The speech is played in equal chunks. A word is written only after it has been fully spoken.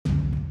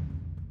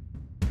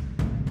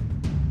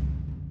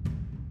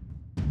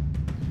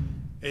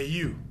Hey,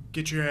 you,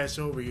 get your ass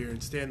over here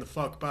and stand the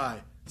fuck by.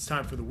 It's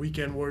time for the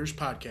Weekend Warriors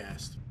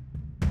podcast.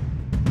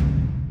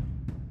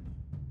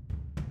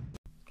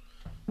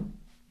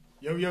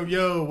 Yo, yo,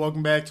 yo,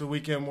 welcome back to the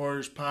Weekend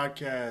Warriors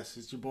podcast.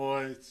 It's your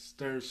boy,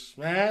 Stir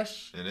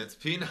Smash. And it's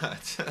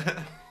Peanut.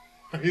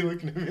 Are you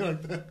looking at me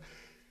like that?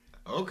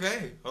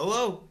 Okay,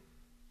 hello.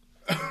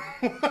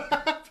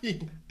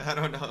 Pete. I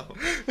don't know.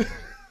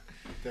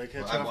 Did I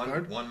catch you off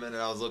guard? One minute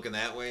I was looking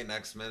that way,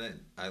 next minute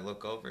I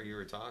look over, you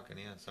were talking.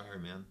 Yeah, sorry,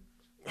 man.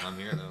 I'm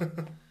here, though.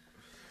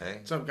 Hey.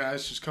 What's up,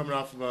 guys? Just coming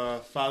off of a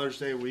Father's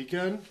Day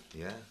weekend.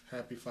 Yeah.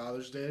 Happy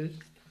Father's Day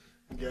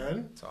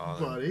again, To all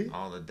buddy.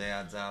 all the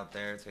dads out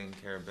there taking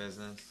care of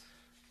business.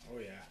 Oh,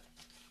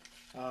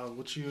 yeah.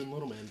 What you and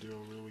little man do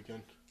over the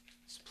weekend?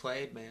 Just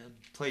played, man.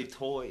 Played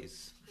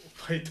toys.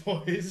 Play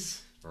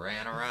toys.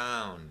 Ran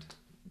around.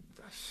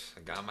 I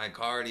got my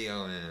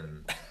cardio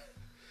in.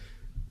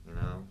 You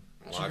know,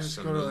 watched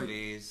some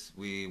movies.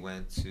 We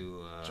went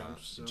to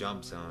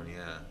Jump Zone,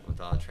 yeah,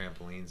 with all the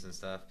trampolines and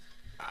stuff.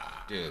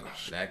 Dude,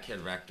 that kid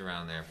wrecked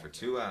around there for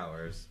 2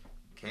 hours.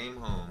 Came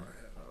home,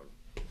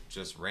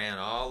 just ran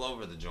all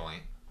over the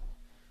joint.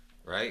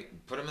 Right?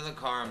 Put him in the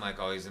car. I'm like,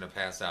 oh, he's gonna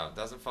pass out.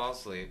 Doesn't fall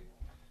asleep.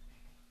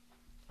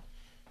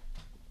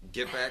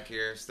 Get back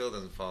here, still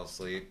doesn't fall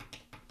asleep.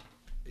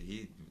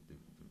 He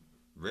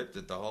ripped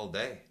it the whole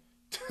day.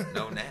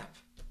 No nap.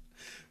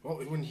 Well,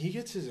 when he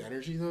gets his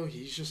energy, though,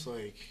 he's just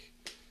like...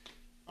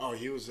 Oh,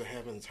 he was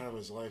having the time of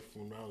his life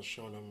when I was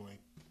showing him,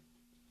 like,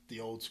 the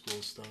old school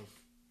stuff.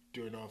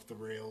 Doing off the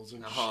rails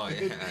and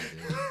shit. Yeah,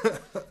 dude.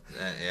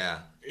 Yeah.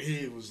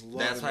 He was loving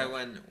That's why it.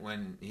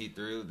 when he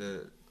threw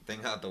the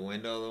thing out the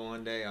window the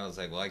one day, I was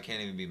like, well, I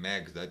can't even be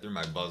mad because I threw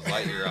my Buzz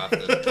Lightyear off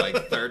the,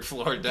 like, third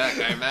floor deck.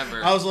 I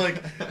remember. I was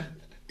like...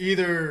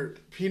 Either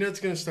Peanut's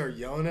going to start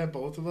yelling at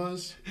both of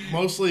us,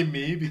 mostly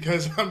me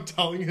because I'm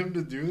telling him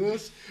to do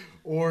this,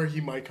 or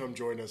he might come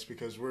join us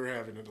because we're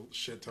having a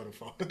shit ton of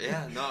fun.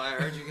 Yeah, no, I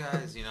heard you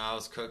guys. You know, I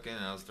was cooking,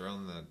 I was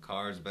throwing the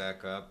cars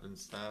back up and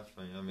stuff.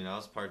 I mean, I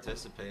was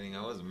participating.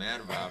 I wasn't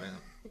mad about it.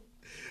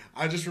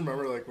 I just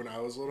remember, like, when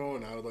I was little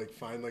and I would, like,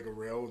 find, like, a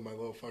rail with my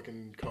little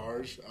fucking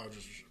cars, I was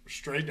just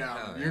straight down.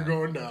 Oh, You're yeah.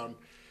 going down.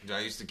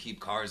 I used to keep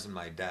cars in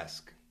my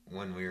desk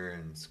when we were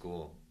in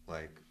school,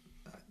 like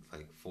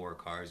 4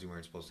 cars. You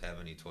weren't supposed to have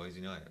any toys,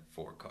 you know. I had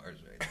 4 cars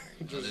right there.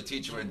 So the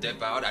teacher would dip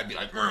out, I'd be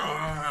like real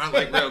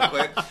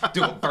quick,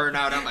 do a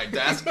burnout on my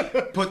desk,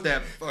 put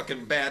that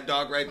fucking bad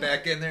dog right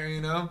back in there,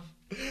 you know.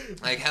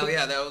 Like, hell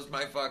yeah, that was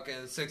my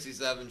fucking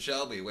 67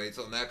 Shelby. Wait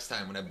till next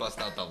time when I bust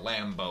out the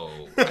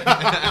Lambo.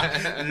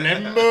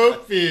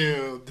 Lambeau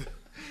Field.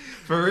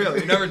 For real,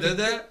 you never did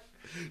that?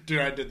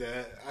 Dude, I did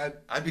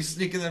that. I'd be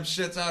sneaking them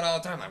shits out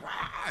all the time, like,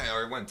 wah!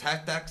 Or when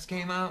Tech Decks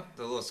came out,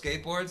 the little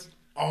skateboards.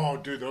 Oh,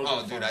 dude, those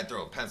are fun. I'd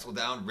throw a pencil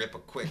down, rip a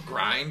quick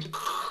grind,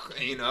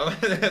 you know,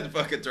 and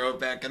fucking throw it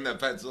back in the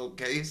pencil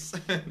case.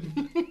 Like,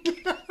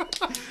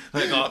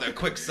 oh, the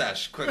quick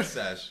sesh. Dude,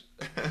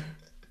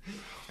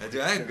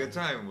 I had a good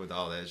time with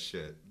all that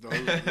shit.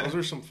 Those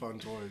are some fun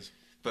toys.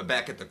 But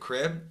back at the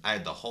crib, I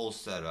had the whole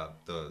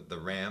setup, the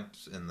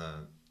ramps and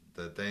the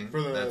thing.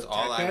 For the that's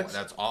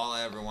all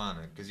I ever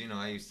wanted. Because, you know,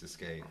 I used to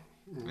skate.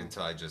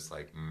 Until I just,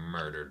 like,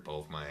 murdered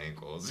both my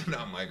ankles. And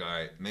I'm like, all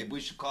right, maybe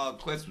we should call it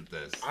quits with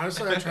this.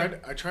 Honestly, I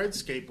tried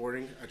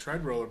skateboarding. I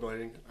tried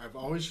rollerblading. I've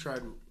always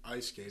tried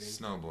ice skating.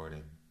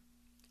 Snowboarding.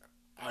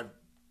 I've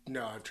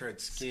tried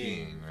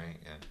skiing. Right?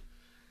 Yeah.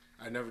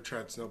 I never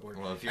tried snowboarding.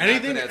 Well, if you're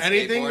anything not good at that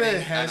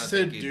skateboarding, has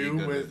to do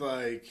with,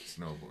 like,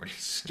 snowboarding,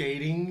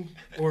 skating,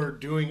 or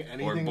doing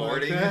anything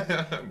like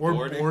that,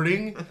 or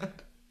boarding,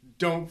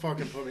 don't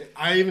fucking put me.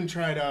 I even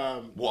tried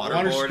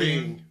water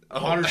skiing.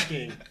 Water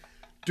skiing.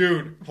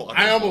 Dude,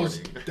 I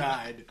almost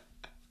died.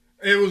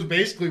 It was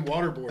basically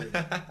waterboarding.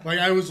 Like,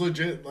 I was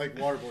legit, like,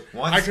 waterboarding.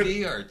 One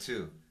ski or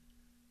 2?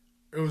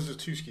 It was the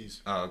 2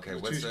 skis. Oh, okay.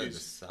 What's the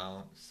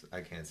sound? I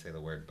can't say the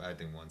word, but I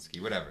think 1 ski.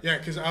 Whatever. Yeah,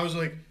 because I was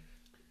like,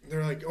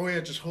 they're like, oh, yeah,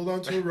 just hold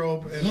on to the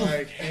rope and,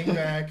 like, hang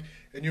back,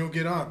 and you'll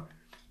get on.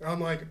 And I'm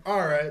like,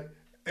 all right.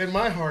 And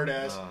my hard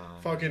ass,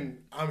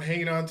 I'm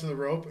hanging on to the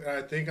rope, and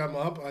I think I'm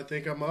up.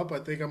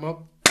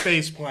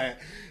 Face plant,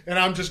 and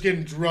I'm just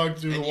getting drugged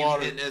through the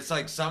water. And it's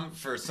like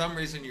for some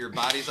reason your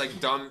body's like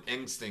dumb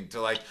instinct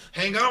to like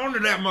hang on to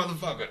that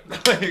motherfucker.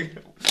 Like,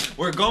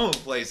 we're going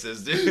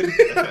places, dude.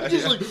 And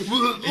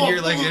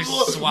you're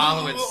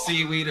swallowing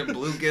seaweed and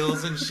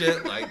bluegills and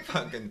shit, like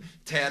fucking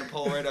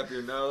tadpole right up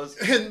your nose.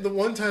 And the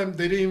one time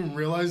they didn't even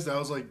realize that I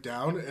was like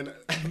down, and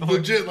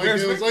legit, like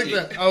it was like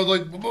that. I was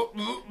like,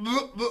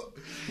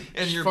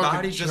 and your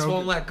body just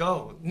won't let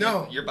go.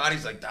 No, your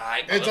body's like,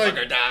 die,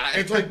 motherfucker, die.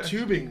 It's like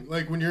tubing,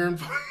 like when you're in.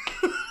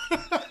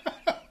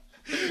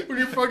 When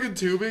you're fucking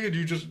tubing and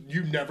you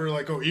never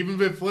let go. Even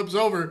if it flips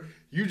over,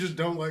 you just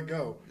don't let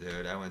go.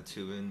 Dude, I went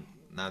tubing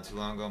not too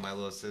long ago, my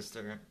little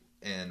sister,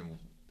 and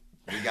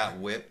we got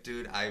whipped,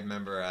 dude. I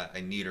remember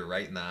I kneed her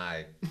right in the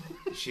eye.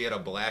 She had a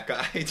black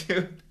eye,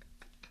 dude.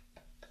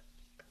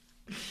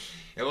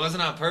 It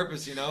wasn't on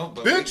purpose, but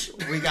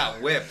bitch, we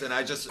got whipped, and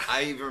I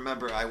even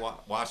remember I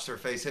watched her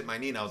face hit my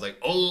knee, and I was like,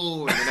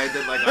 oh, and then I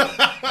did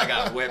I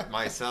got whipped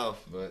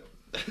myself, but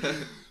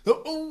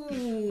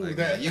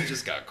you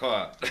just got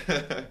caught.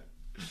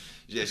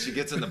 Yeah, she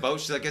gets in the boat.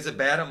 She's like, is it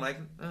bad? I'm like,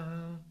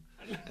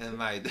 and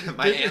my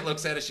aunt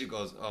looks at it. She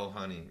goes, oh,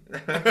 honey.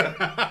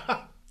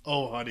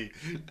 Oh, honey.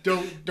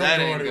 Don't that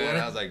go ain't anywhere.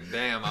 Good. I was like,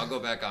 damn, I'll go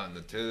back out in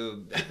the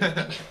tube.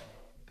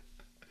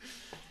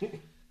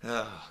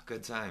 Oh,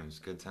 good times.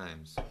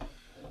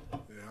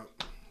 Yeah.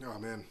 Oh,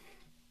 man.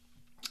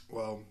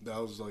 Well, that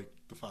was like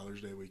the Father's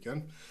Day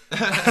weekend.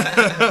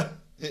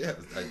 Yeah,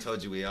 I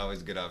told you we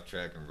always get off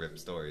track and rip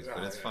stories,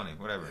 but it's funny.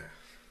 Whatever.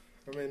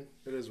 Yeah. I mean,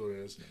 it is what it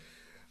is.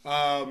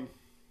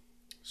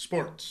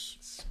 Sports.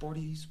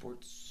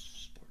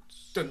 Sports.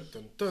 Dun,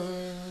 dun,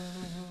 dun.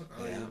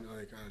 Yeah.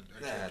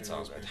 That's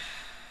all good.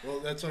 Well,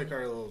 that's like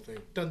our little thing.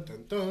 Dun,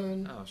 dun,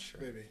 dun. Oh, sure.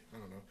 Maybe. I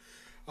don't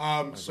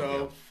know.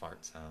 So.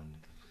 Fart sound.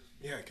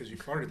 Yeah, because you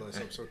farted last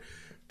episode.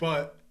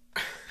 But.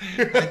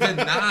 I did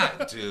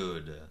not,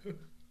 dude.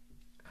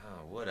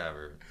 Oh,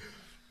 whatever.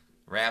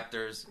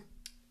 Raptors.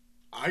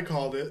 I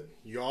called it.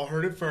 Y'all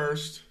heard it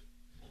first.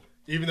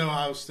 Even though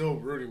I was still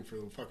rooting for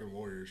the fucking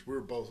Warriors. We were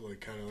both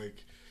like kind of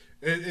like...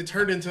 It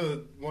turned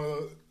into one of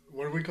the...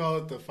 What do we call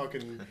it? The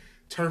fucking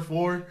turf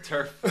war?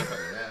 Turf war,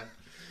 yeah.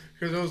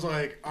 Because I was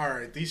like,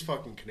 alright, these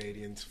fucking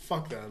Canadians,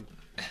 fuck them.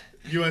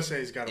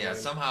 USA's got to win. Yeah,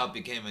 somehow it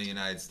became a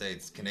United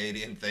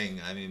States-Canadian thing.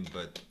 I mean,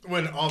 but...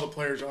 When all the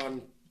players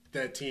on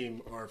that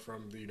team are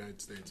from the United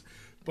States.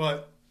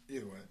 But,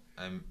 either way.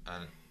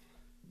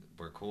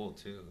 We're cool,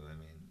 too. I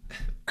mean...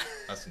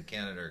 Us in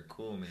Canada are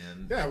cool,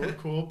 man. Yeah, we're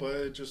cool, but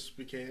it just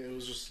became...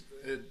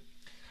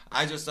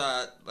 I just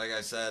thought, like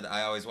I said,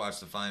 I always watch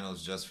the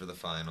finals just for the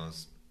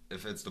finals.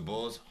 If it's the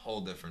Bulls,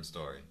 whole different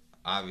story.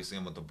 Obviously,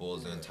 I'm with the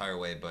Bulls the entire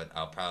way, but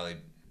I'll probably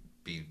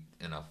be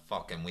in a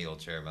fucking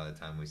wheelchair by the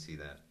time we see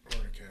that.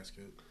 Or a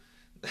casket.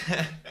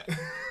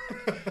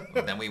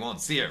 Well, then we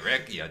won't see it,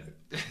 Rick, you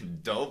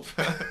dope.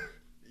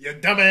 You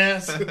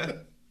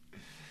dumbass.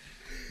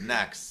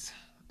 Next,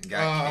 we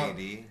got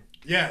KD.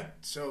 Yeah,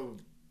 so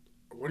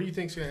what do you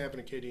think's going to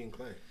happen to KD and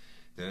Clay?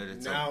 Dude,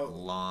 it's a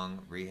long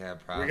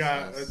rehab process. We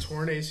got a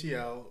torn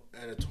ACL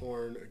and a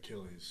torn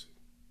Achilles.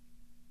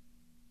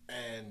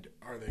 And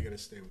are they going to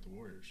stay with the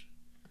Warriors?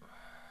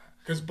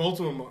 Because both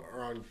of them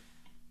are on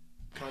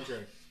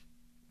contract.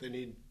 They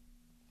need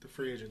the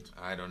free agents.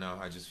 I don't know.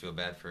 I just feel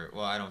bad for...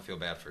 Well, I don't feel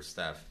bad for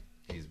Steph.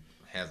 He's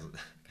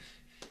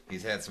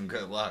had some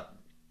good luck.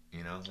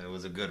 It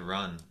was a good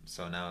run.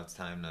 So now it's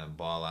time to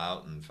ball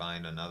out and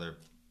find another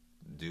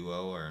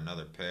duo or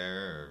another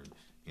pair or,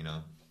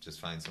 just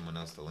find someone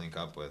else to link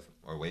up with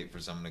or wait for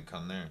someone to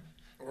come there.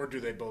 Or do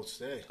they both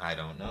stay? I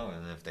don't know.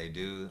 And if they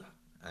do...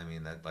 I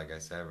mean, that, like I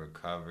said,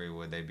 recovery,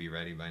 would they be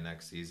ready by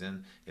next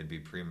season? It'd be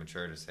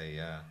premature to say,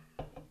 yeah.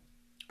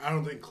 I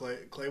don't think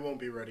Clay won't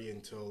be ready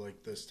until,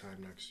 like, this time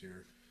next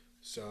year.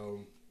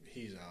 So,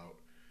 he's out.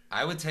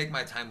 I would take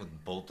my time with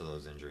both of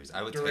those injuries.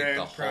 I would take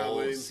the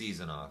whole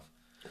season off.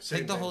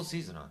 Take the whole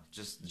season off.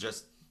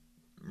 Just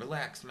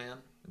relax, man.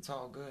 It's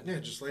all good. Yeah,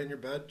 just lay in your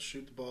bed,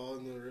 shoot the ball,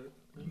 and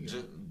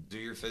just do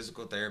your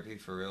physical therapy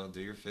for real.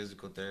 Do your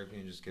physical therapy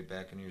and just get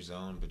back in your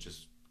zone, but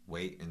just...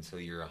 wait until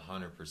you're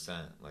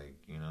 100%. Like,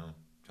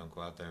 don't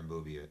go out there and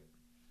booby it.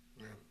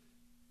 Yeah.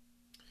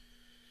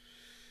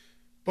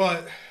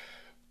 But,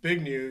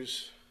 big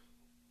news.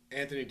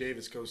 Anthony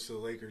Davis goes to the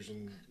Lakers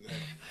and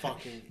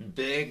fucking...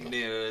 Big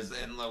news.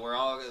 And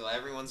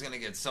everyone's going to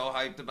get so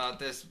hyped about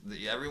this.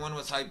 Everyone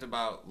was hyped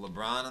about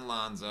LeBron and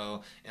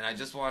Lonzo. And I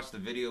just watched the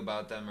video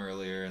about them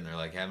earlier. And they're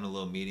like having a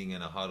little meeting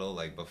in a huddle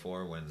like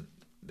before when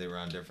they were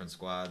on different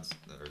squads.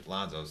 Or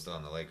Lonzo was still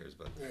on the Lakers,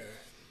 but... Yeah.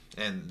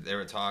 And they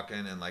were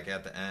talking, and, like,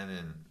 at the end,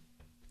 and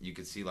you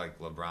could see, like,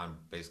 LeBron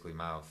basically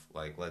mouth,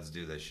 like, let's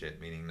do this shit,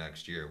 meaning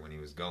next year when he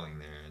was going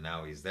there, and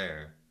now he's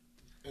there.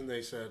 And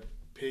they said,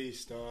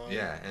 peace, dog.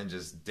 Yeah, and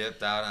just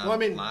dipped out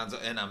on Lonzo.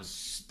 And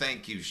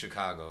thank you,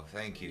 Chicago.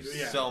 Thank you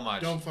so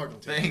much. Don't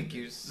fucking Thank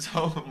you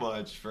so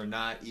much for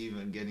not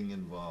even getting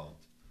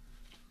involved.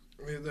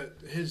 I mean,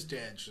 his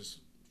dad's just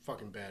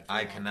fucking bad.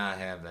 I cannot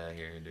have that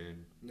here,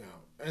 dude. No.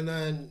 And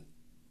then,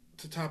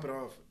 to top it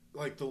off,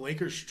 like, the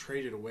Lakers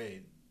traded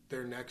away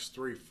their next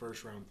 3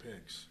 first-round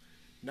picks.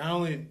 Not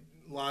only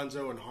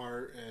Lonzo and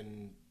Hart,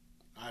 and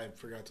I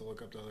forgot to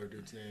look up the other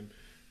dude's name.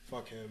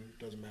 Fuck him,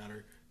 doesn't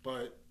matter.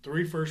 But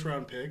 3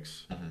 first-round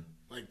picks,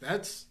 like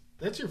that's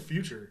your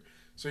future.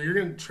 So you're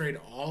gonna trade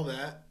all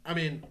that. I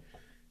mean,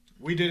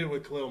 we did it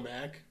with Khalil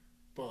Mack,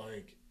 but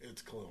like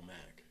it's Khalil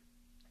Mack.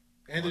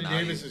 Anthony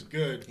Davis is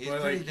good. He's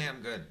pretty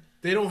damn good.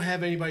 They don't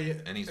have anybody,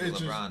 and he's with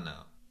LeBron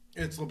now.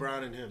 It's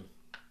LeBron and him.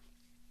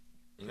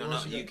 You don't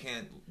know. You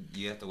can't.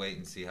 You have to wait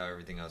and see how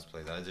everything else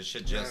plays out. This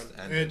shit just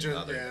ended.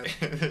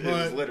 It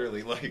was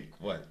literally like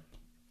what?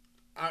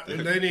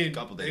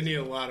 They need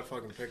a lot of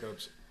fucking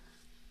pickups.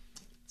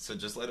 So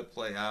just let it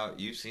play out.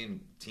 You've seen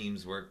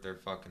teams work their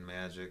fucking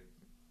magic.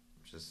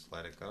 Just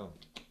let it go.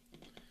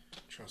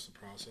 Trust the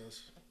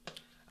process.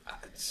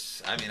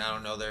 I mean, I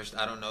don't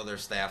know their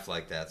staff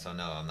like that, so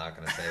no, I'm not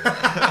gonna say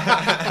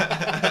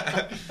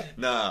that.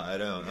 No, I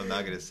don't. I'm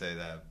not gonna say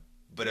that.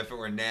 But if it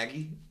were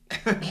Nagy,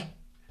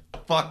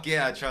 fuck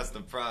yeah, I trust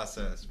the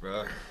process,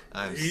 bro.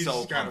 I'm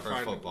so pumped for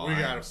football. We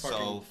gotta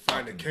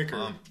find a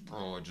kicker.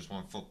 Bro, I just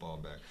want football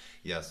back.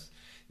 Yes.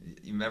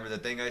 You remember the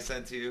thing I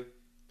sent to you?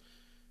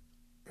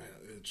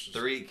 Just...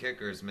 3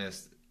 kickers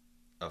missed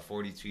a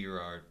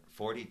 42-yard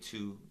field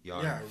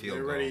goal. They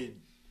already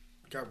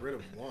got rid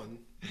of one.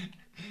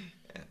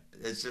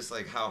 It's just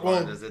like, how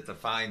hard is it to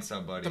find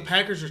somebody? The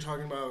Packers are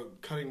talking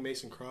about cutting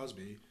Mason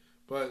Crosby,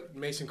 but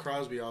Mason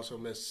Crosby also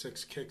missed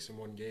 6 kicks in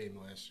one game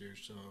last year.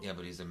 So yeah,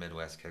 but he's a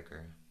Midwest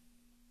kicker.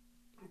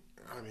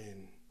 I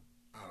mean,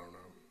 I don't know.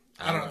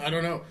 I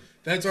don't know.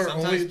 That's our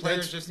Sometimes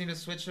players just need to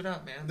switch it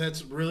up, man.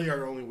 That's really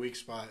our only weak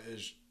spot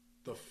is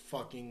the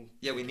fucking...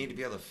 Yeah, we need to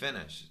be able to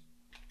finish.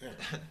 Yeah.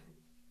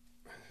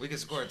 We can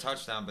score a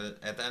touchdown, but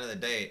at the end of the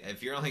day,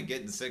 if you're only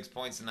getting 6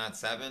 points and not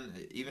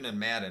 7, even in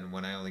Madden,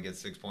 when I only get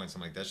 6 points,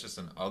 I'm like, that's just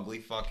an ugly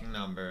fucking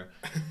number.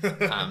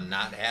 I'm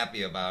not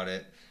happy about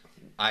it.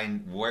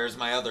 Where's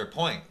my other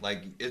point?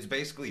 Like, it's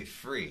basically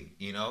free,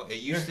 you know?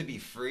 It used to be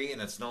free,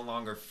 and it's no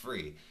longer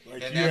free.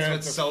 Like, and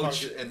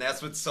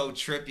that's what's so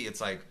trippy. It's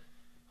like,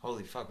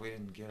 holy fuck, we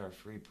didn't get our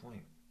free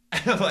point.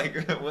 Like,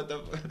 what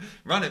the...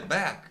 Run it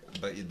back.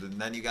 But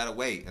then you gotta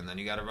wait, and then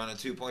you gotta run a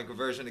 2-point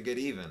conversion to get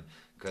even.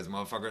 Because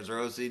motherfuckers are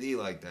OCD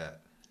like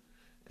that.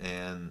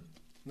 And...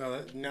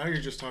 No, now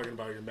you're just talking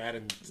about your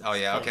Madden. Oh,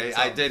 yeah, okay.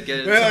 I did get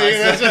into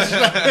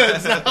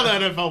that's not how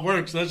the NFL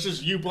works. That's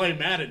just you playing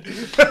Madden.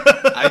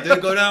 I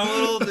did go down a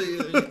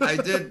little... I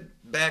did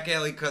back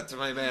alley cut to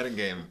my Madden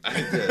game. I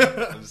did.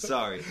 I'm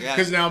sorry.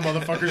 Because now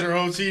motherfuckers are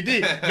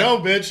OCD. No,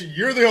 bitch,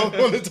 you're the only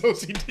one that's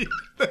OCD.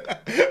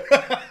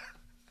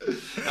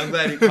 I'm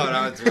glad you caught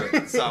on to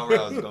it. Saw where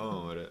I was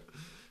going with it.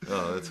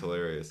 Oh, that's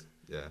hilarious.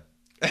 Yeah.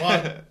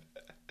 Well,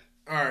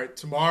 all right,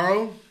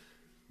 tomorrow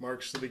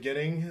marks the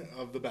beginning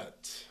of the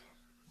bet.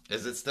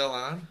 Is it still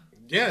on?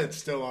 Yeah, it's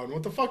still on.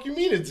 What the fuck you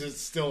mean it's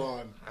still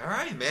on? All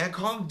right, man,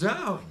 calm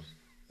down.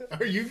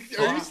 Are you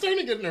starting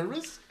to get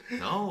nervous?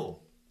 No.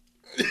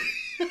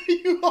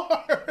 You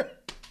are.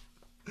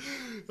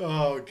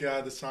 Oh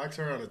god, the Sox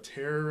are on a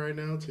tear right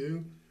now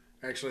too.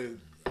 Actually,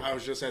 I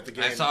was just at the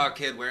game. I saw a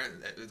kid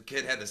the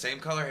kid had the same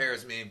color hair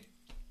as me,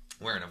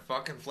 wearing a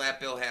fucking flat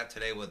bill hat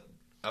today with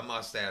a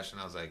mustache,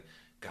 and I was like,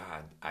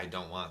 God, I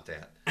don't want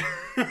that.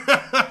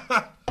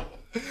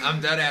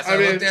 I'm dead ass. I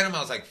looked at him, I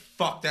was like,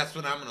 fuck, that's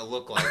what I'm gonna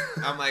look like.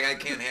 I'm like, I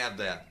can't have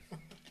that.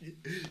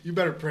 You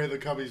better pray the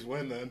Cubbies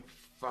win then.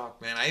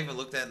 Fuck, man. I even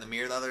looked at it in the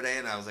mirror the other day,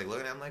 and I was like,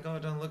 looking at it, I'm like, oh,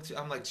 it doesn't look too...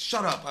 I'm like,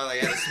 shut up. I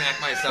had to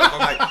smack myself. I'm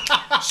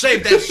like,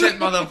 shave that shit,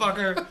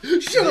 motherfucker.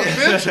 Shut up,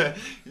 bitch.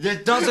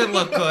 It doesn't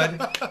look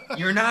good.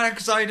 You're not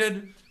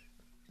excited.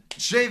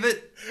 Shave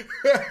it.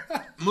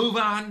 Move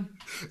on.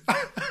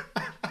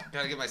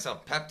 Gotta give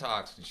myself pep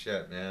talks and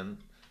shit, man.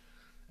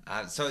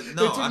 I'm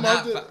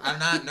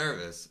not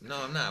nervous. No,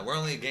 I'm not. We're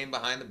only a game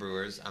behind the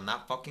Brewers. I'm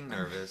not fucking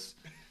nervous.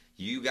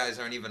 You guys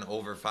aren't even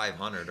over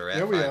 500 or at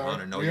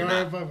 500. No, you're not. We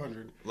are at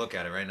 500. Look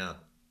at it right now.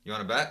 You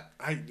want to bet?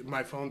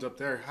 My phone's up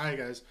there. Hi,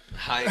 guys.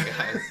 Hi,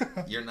 guys.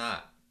 You're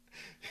not.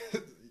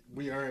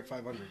 We are at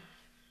 500.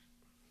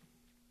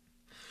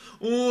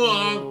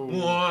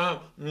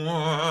 Whoa.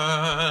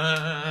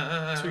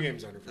 2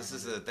 games under 500. This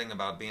is the thing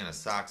about being a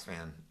Sox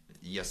fan.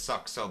 You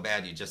suck so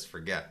bad you just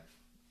forget.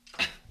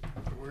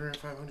 We're at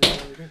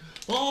 500.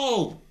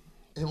 Oh!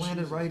 It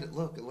landed right.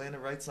 Look, it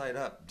landed right side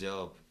up.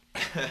 Dope.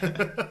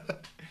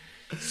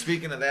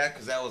 Speaking of that,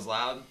 because that was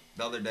loud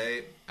the other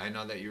day, I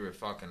know that you were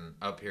fucking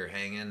up here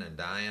hanging and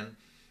dying.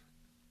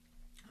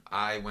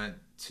 I went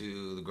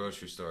to the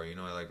grocery store. You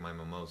know I like my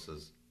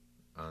mimosas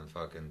on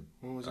fucking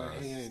when was I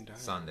hanging and dying?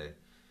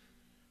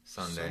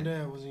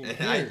 Sunday, I wasn't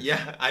even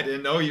here. I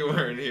didn't know you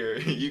weren't here.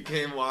 You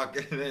came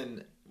walking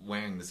in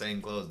wearing the same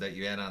clothes that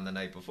you had on the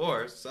night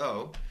before,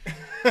 so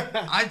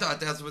I thought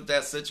that's what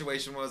that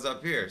situation was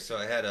up here. So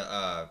I had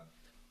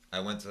I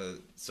went to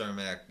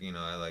Cermak, you know,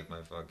 I like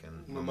my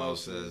fucking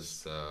mimosas,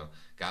 so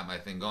got my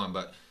thing going,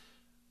 but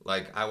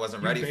like I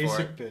wasn't ready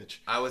for it. Bitch.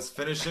 I was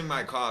finishing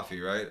my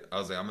coffee, right? I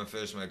was like, I'm gonna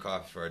finish my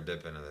coffee before I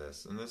dip into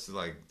this. And this is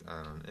like,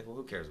 I don't know,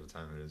 who cares what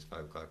time it is, 5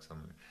 o'clock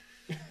somewhere.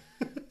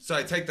 So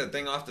I take the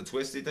thing off the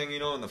twisty thing, you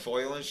know, and the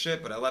foil and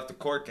shit, but I left the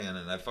cork in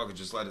and I fucking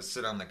just let it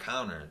sit on the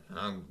counter. And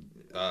I'm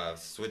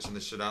switching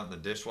the shit out in the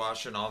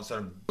dishwasher and all of a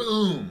sudden,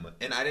 boom!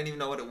 And I didn't even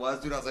know what it was,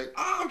 dude. I was like,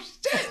 oh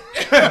shit!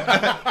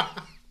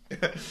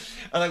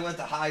 I went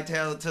to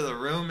hightail it to the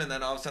room, and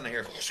then all of a sudden I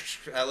hear,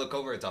 I look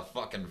over, it's a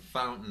fucking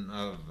fountain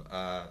of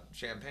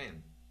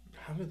champagne.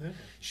 How did that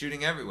happen?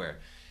 Shooting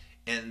everywhere.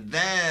 And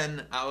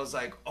then I was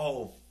like,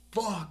 oh,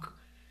 fuck.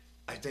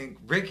 I think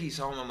Ricky's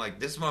home. I'm like,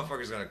 this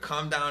motherfucker's going to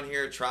come down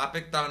here,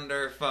 Tropic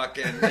Thunder,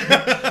 fucking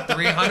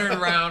 300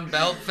 round,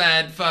 belt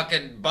fed,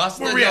 fucking bust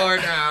the door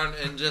down,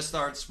 and just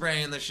start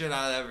spraying the shit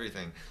out of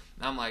everything.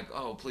 I'm like,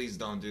 oh, please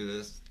don't do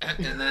this.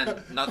 And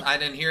then I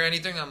didn't hear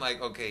anything. I'm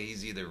like, okay,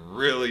 he's either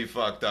really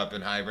fucked up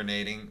and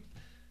hibernating.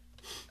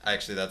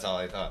 Actually, that's all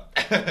I thought.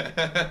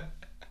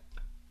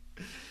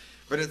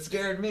 But it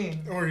scared me.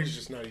 Or he's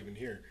just not even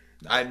here.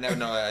 I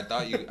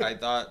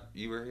thought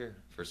you were here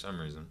for some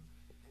reason.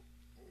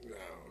 No,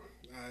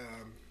 I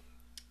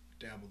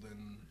dabbled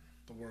in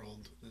the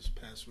world this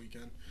past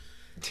weekend.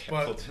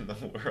 Dabbled in the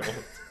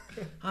world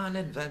on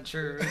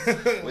adventures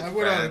with I went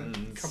friends.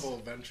 On a couple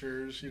of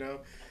ventures, It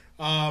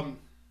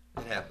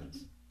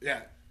happens.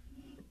 Yeah.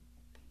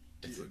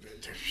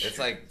 It's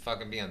like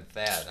fucking being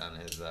Thad on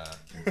his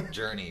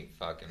journey.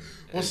 Fucking.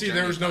 Well, see,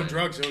 there was no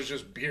drugs; it was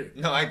just beer.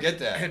 No, I get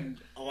that.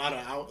 And a lot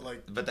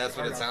of But that's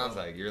what it sounds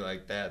like. You're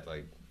like that,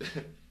 like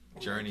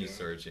journey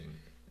searching.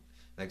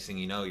 Next thing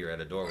you know, you're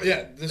at a door.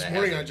 Yeah, this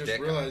morning I just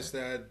realized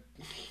that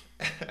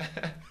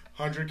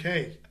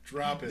 100K,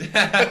 drop it,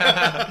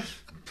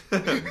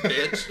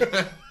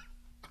 bitch.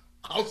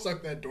 I'll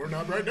suck that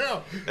doorknob right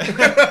now.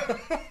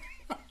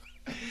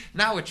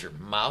 Now with your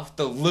mouth,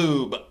 the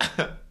lube.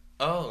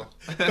 Oh.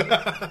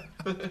 I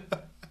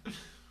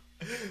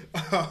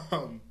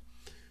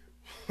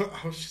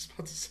was just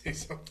about to say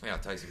something. Yeah,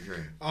 Tyson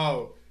Fury.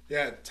 Oh,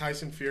 yeah,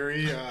 Tyson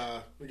Fury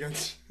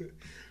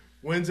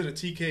wins at a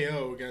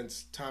TKO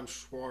against Tom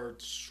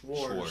Schwartz.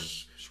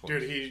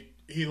 Dude,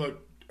 he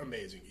looked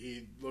amazing.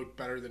 He looked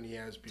better than he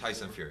has before.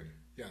 Tyson Fury.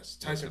 Yes,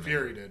 Tyson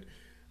Fury did.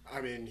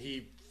 I mean,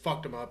 he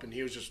fucked him up, and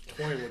he was just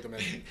toying with him.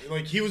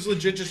 Like, he was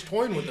legit just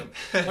toying with him.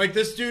 Like,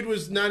 this dude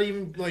was not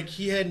even, like,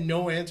 he had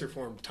no answer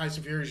for him.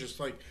 Tyson Fury's just,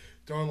 like,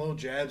 throwing little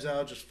jabs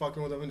out, just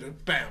fucking with him, and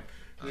just bam.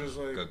 Just,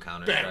 like, good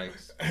counter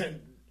strikes.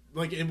 And,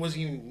 like, it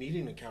wasn't even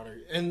needing a counter.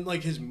 And,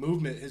 like, his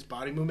movement, his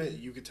body movement,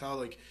 you could tell,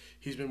 like,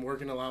 he's been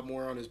working a lot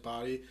more on his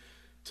body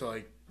to,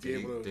 like, be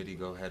able to... Did he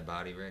go head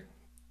body, Rick?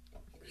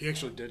 He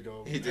actually did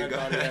go. He did go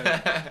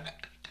head.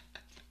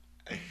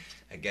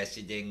 I guess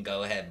you didn't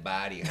go head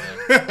body,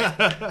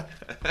 huh?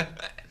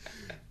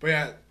 But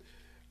yeah,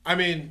 I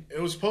mean,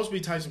 it was supposed to be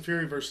Tyson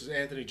Fury versus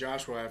Anthony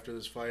Joshua after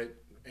this fight.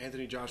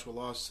 Anthony Joshua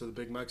lost to the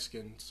big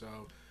Mexican, so...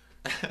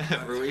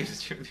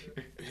 Ruiz Jr.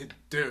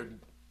 Dude,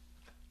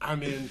 I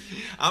mean...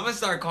 I'm going to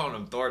start calling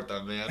him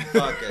Torta, man.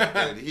 Fuck it,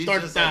 dude. He's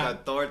just like a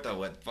torta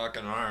with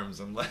fucking arms.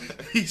 And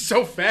he's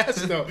so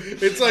fast, though.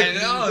 It's like... I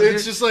know,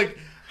 it's just like,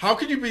 how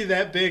can you be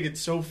that big and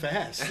so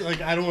fast? Like,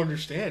 I don't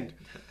understand.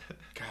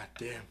 God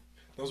damn.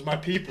 Those are my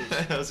peoples.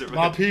 Those are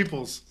my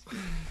peoples.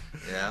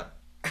 Yeah.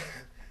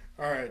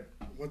 All right.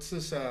 What's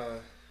this?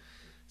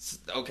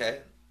 Okay.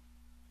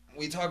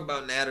 We talk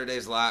about Natter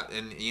Days a lot,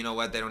 and you know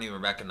what? They don't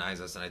even recognize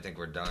us, and I think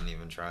we're done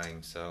even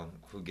trying, so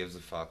who gives a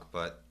fuck?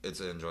 But it's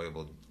an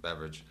enjoyable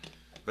beverage.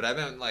 But I've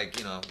been,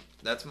 like,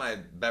 that's my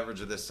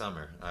beverage of this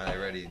summer. I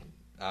already,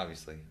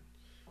 obviously.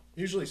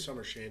 Usually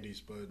summer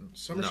shandies, but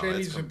summer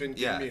shandies have been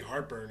giving me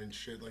heartburn and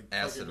shit. Like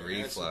acid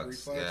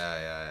reflux.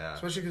 Yeah.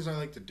 Especially because I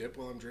like to dip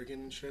while I'm drinking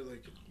and shit.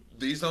 Like,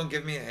 these don't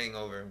give me a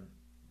hangover,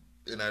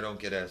 and I don't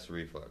get acid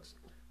reflux.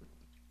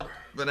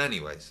 But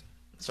anyways,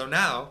 so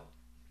now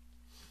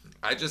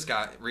I just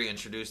got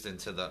reintroduced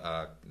into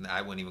the,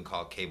 I wouldn't even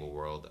call it cable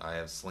world. I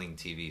have Sling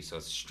TV, so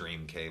it's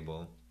stream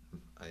cable.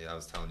 I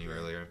was telling you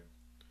earlier.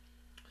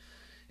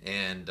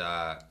 And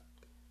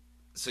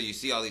so you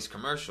see all these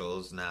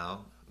commercials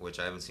now, which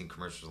I haven't seen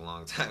commercials in a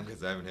long time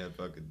because I haven't had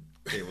fucking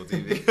cable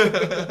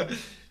TV.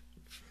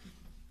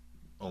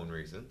 Own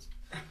reasons.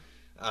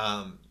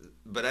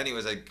 But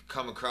anyways, I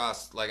come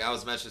across, like, I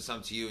was mentioning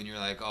something to you, and you're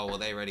like, oh, well,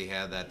 they already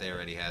had that,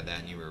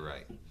 and you were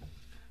right.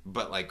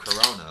 But, like,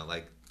 Corona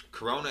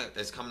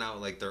is coming out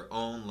with, like, their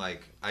own,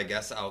 like, I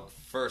guess I'll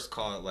first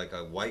call it, like,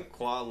 a White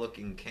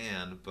Claw-looking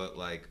can, but,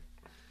 like,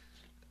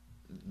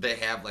 they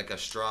have, like, I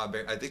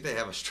think they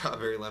have a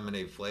strawberry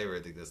lemonade flavor. I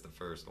think that's the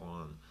first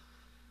one.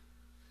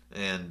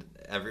 And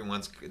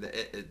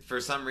for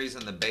some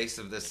reason, the base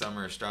of this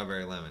summer is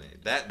strawberry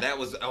lemonade. That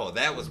was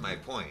my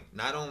point.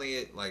 Not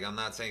only, like, I'm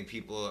not saying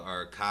people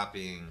are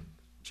copying,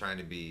 trying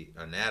to be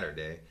a Natter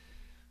Day,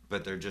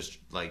 but they're just,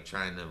 like,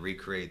 trying to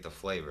recreate the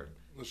flavor.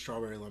 The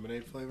strawberry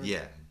lemonade flavor?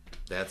 Yeah.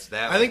 That.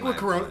 I think what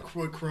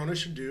Corona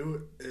should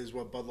do is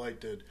what Bud Light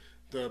did.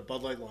 The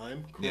Bud Light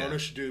Lime. Corona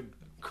should do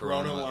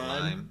Corona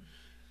Lime.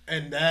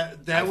 And that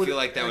I feel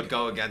like that would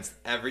go against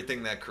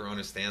everything that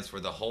Corona stands for.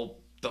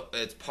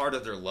 It's part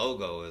of their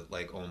logo,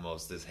 like,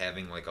 almost, is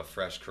having, like, a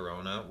fresh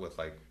Corona with,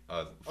 like,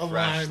 a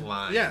fresh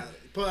lime. Yeah,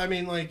 but I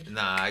mean, like...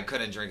 Nah, I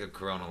couldn't drink a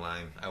Corona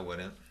lime. I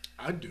wouldn't.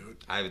 I'd do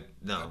it. I would...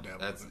 No,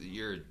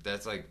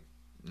 that's like...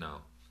 No.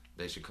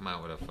 They should come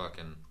out with a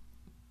fucking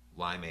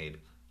limeade.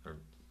 Or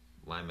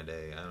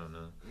limeade, I don't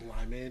know.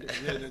 Limeade?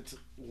 Yeah, that's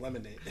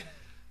lemonade.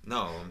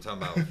 No, I'm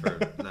talking about for...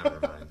 Never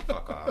mind.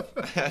 Fuck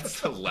off.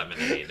 That's a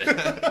lemonade. A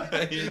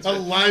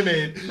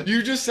limeade.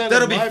 You just said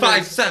that'll be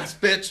 5 cents,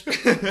 bitch.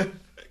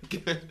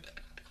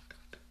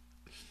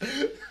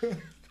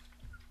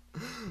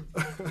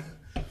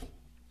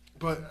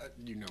 But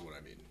you know what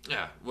I mean.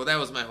 Yeah. Well, that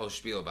was my whole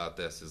spiel about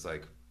this. Is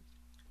like,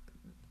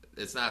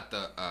 it's not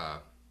the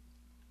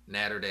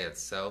Natter Day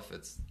itself.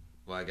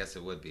 Well, I guess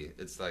it would be.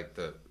 It's like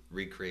the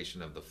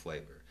recreation of the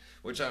flavor,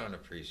 which I don't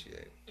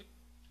appreciate.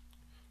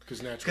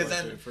 Because Natural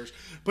Light did it first.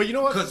 But you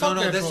know what? Because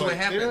this is what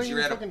happens.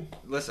 You're at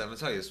listen, I'm gonna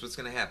tell you this. What's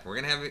gonna happen?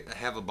 We're gonna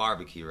have a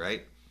barbecue,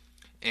 right?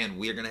 And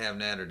we're gonna have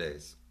Natter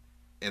Days.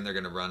 and they're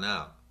going to run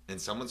out. And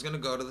someone's going to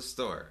go to the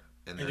store,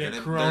 and they're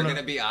going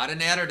to be out of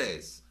Natter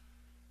Days.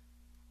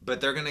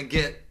 But they're going to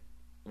get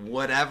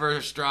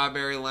whatever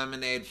strawberry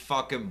lemonade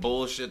fucking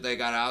bullshit they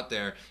got out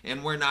there,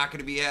 and we're not going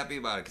to be happy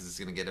about it because it's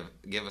going to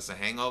give us a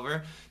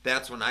hangover.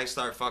 That's when I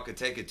start fucking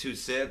taking 2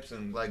 sips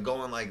and like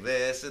going like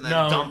this and then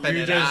dumping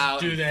it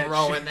out and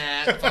throwing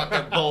that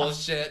fucking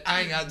bullshit.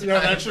 I ain't got time. No,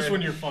 that's just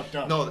when you're fucked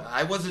up. No,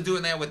 I wasn't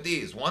doing that with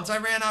these. Once I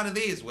ran out of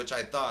these, which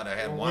I thought I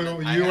had one.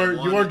 You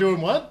weren't doing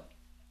what?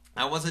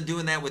 I wasn't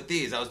doing that with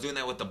these. I was doing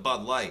that with the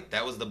Bud Light.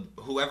 That was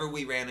whoever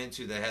we ran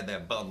into that had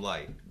that Bud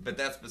Light. But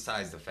that's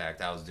besides the fact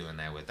I was doing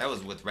that with. That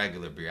was with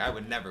regular beer. I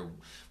would never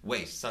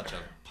waste such a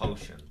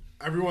potion.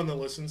 Everyone that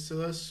listens to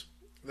this,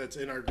 that's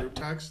in our group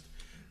text,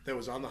 that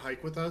was on the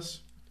hike with us,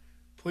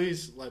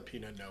 please let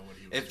Peanut know what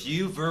he was If doing.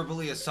 you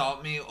verbally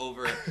assault me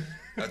over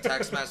a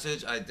text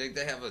message, I think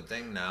they have a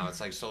thing now. It's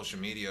like social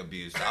media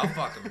abuse. I'll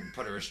fucking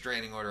put a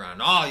restraining order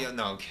on. Oh, yeah,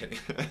 no, I'm kidding.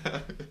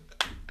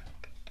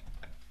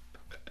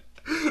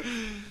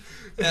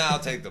 Yeah, I'll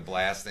take the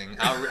blasting.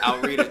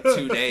 I'll read it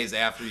 2 days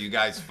after you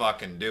guys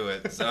fucking do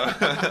it. So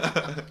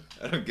I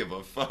don't give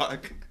a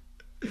fuck.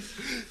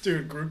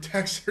 Dude, group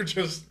texts are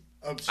just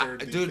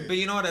absurd. Dude, but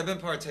you know what? I've been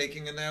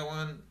partaking in that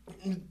one.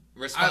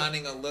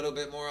 Responding a little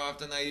bit more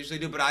often than I usually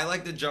do, but I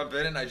like to jump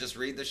in and I just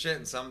read the shit,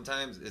 and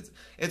sometimes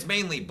it's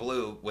mainly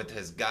Blue with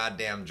his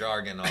goddamn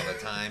jargon all the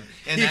time,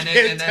 and then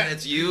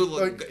it's you,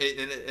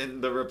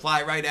 and the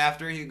reply right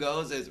after he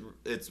goes is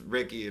it's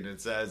Ricky, and it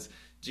says,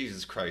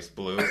 Jesus Christ,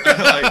 Blue,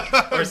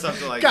 or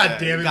something like God that.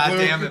 Damn it, God Blue.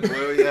 damn it,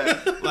 Blue,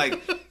 yeah,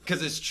 like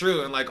because it's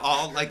true, and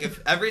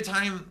if every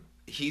time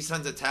he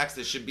sends a text,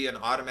 there should be an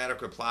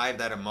automatic reply of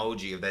that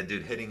emoji of that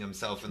dude hitting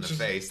himself in the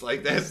face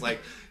like this, like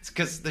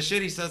because the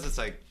shit he says, it's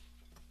like.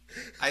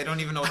 I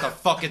don't even know what the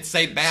fuck it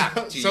say back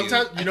to you.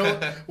 Sometimes, you know,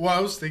 well,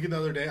 I was thinking the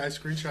other day, I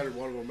screenshotted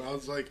one of them. I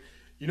was like,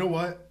 you know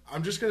what?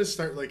 I'm just going to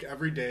start, like,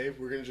 every day,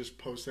 we're going to just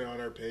post it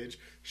on our page.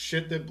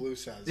 Shit that Blue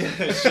says. Yeah,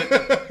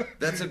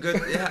 that's a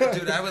good,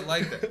 dude, I would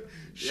like that.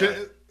 Shit,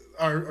 yeah.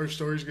 Our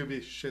story's going to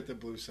be shit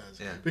that Blue says.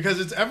 Yeah. Because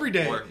it's every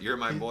day. Or, you're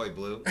my boy,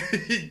 Blue.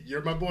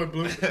 You're my boy,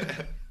 Blue.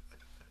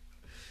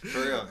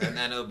 For real. And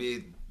then it'll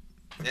be,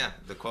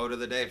 the quote of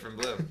the day from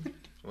Blue.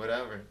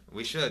 Whatever.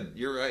 We should.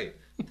 You're right.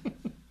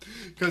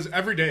 Because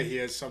every day he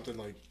has something,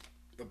 like,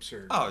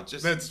 absurd. Oh,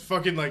 just... That's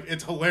fucking, like,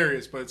 it's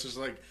hilarious, but it's just,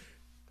 like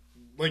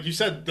you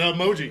said, the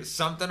emoji.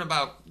 Something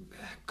about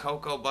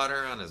cocoa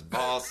butter on his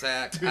ball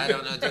sack. I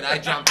don't know, dude. I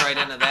jumped right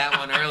into that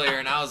one earlier,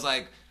 and I was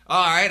like,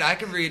 all right, I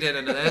can read it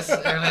into this.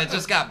 And it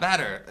just got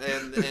better.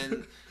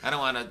 And I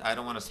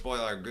don't want to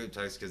spoil our group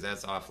text because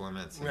that's off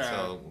limits. And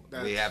so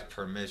we have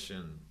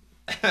permission.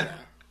 Yeah.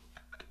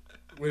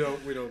 We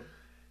don't,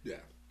 yeah.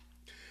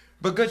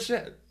 But good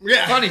shit.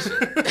 Yeah. Funny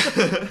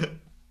shit.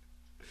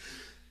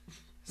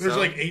 There's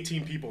like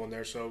 18 people in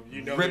there, so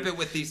you know. Rip it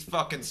with these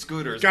fucking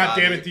scooters. God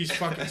damn it, these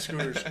fucking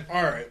scooters.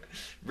 All right.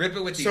 Rip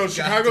it with these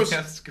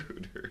goddamn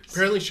scooters.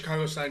 Apparently,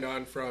 Chicago signed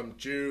on from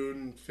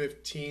June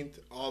 15th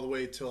all the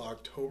way till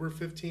October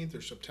 15th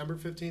or September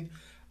 15th.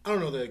 I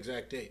don't know the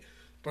exact date,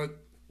 but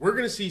we're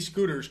going to see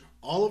scooters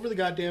all over the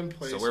goddamn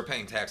place. So we're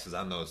paying taxes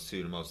on those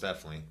too, most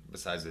definitely,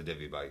 besides the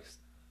divvy bikes.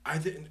 I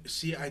think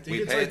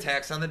we pay a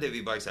tax on the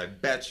divvy bikes. I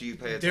bet you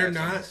pay a tax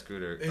on the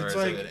scooter. Or is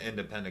it an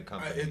independent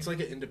company? It's like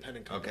an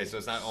independent company. Okay, so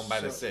it's not owned by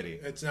the city.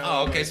 It's not.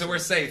 Oh, okay, so we're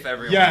safe,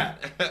 everyone. Yeah.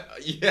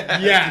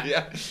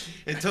 yeah.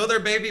 Until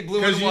they're baby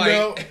blue and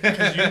white.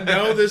 Because you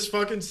know this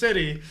fucking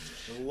city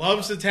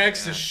loves to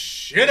tax the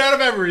shit out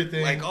of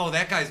everything. Like, oh,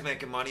 that guy's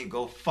making money.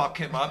 Go fuck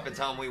him up and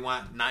tell him we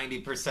want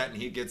 90% and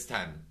he gets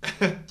 10.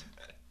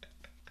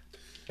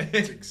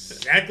 That's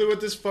exactly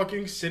what this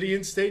fucking city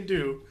and state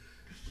do.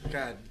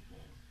 God.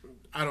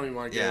 I don't even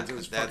want to get into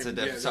this that's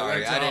fucking...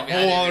 sorry, I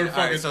didn't... All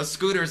right, so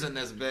Scooter's in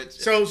this bitch.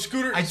 So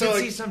Scooter... I did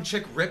see some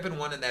chick ripping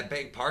one in that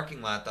bank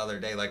parking lot the other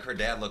day. Like, her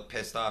dad looked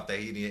pissed off that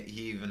he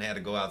even had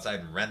to go outside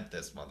and rent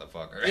this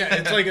motherfucker. Yeah,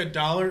 it's like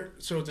 $1.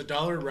 So it's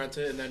 $1 to rent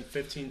it and then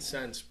 15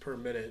 cents per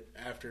minute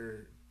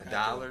after...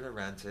 $1 to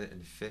rent it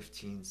and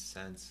 15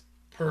 cents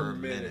per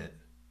minute.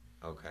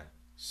 Okay.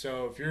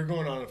 So if you're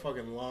going on a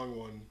fucking long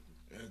one,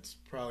 it's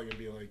probably going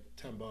to be like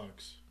 $10.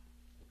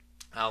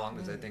 How long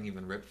does that thing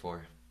even rip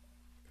for?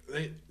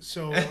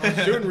 So I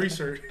was doing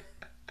research.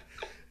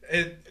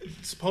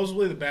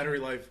 Supposedly the battery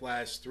life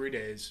lasts 3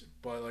 days,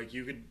 but like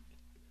you could,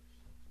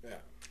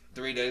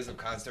 3 days of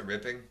constant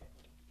ripping.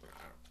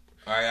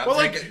 All right,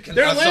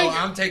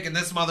 I'm taking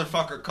this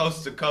motherfucker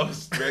coast to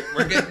coast, Rick.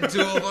 We're getting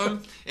 2 of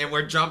them, and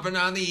we're jumping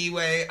on the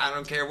E-way. I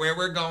don't care where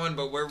we're going,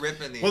 but we're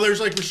ripping these. Well, there's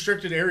like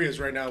restricted areas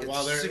right now.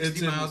 While they're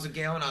 60 miles a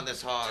gallon on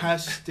this hog.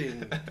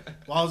 Testing.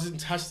 While it's in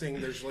testing,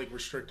 there's like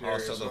restricted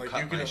areas. Also, they'll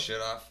cut my shit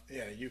off.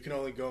 Yeah, you can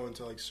only go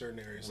into like certain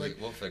areas.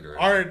 We'll figure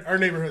it out. Our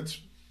neighborhood's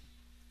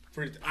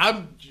pretty.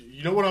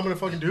 You know what I'm gonna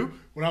fucking do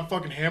when I'm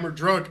fucking hammered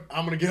drunk?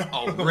 I'm gonna get.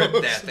 Oh, rip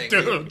that thing,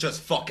 dude!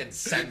 Just fucking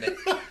send it.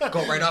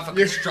 Go right off a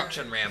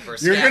construction ramp or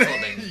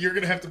scaffolding. You're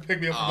gonna have to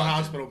pick me up from the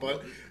hospital,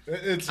 but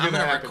I'm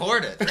gonna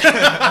record it.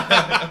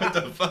 What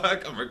the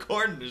fuck? I'm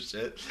recording this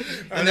shit,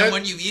 and then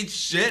when you eat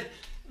shit,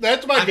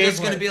 That's my game plan. I'm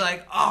just gonna be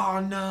like,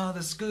 oh no,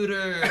 the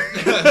scooter,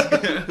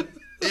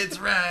 it's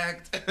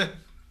wrecked.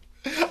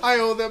 I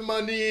owe them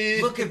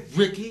money. Look at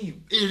Ricky,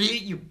 you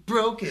idiot! You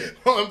broke it.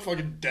 Oh, I'm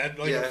fucking dead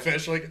like a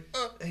fish. Like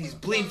he's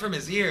bleeding from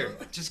his ear.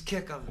 Just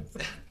kick him.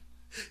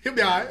 He'll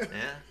be alright.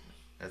 Yeah,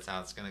 that's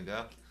how it's gonna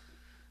go.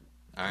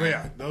 All right. But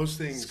yeah, those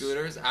things.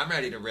 Scooters. I'm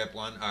ready to rip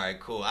one. All right,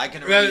 cool. I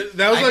can.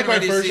 That was like my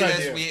first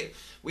idea.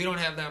 We don't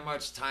have that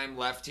much time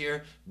left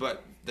here,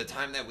 but the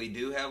time that we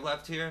do have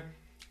left here,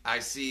 I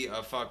see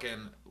a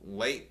fucking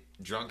late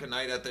drunken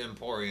night at the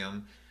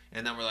Emporium.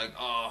 And then we're like,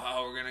 oh,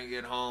 how we're going to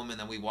get home? And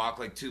then we walk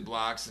like 2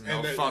 blocks and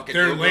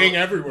they're Uber, laying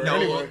everywhere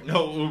anyway.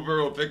 No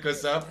Uber will pick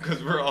us up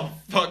because we're all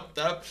fucked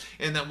up.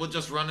 And then we'll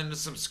just run into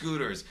some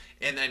scooters.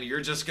 And then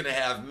you're just going to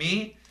have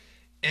me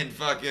and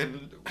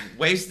fucking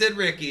wasted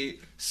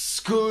Ricky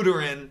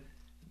scootering,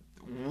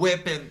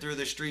 whipping through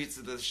the streets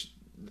of the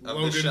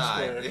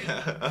Chi.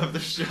 Yeah, of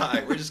the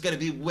Chi. We're just going to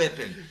be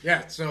whipping.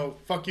 Yeah, so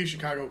fuck you,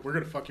 Chicago. We're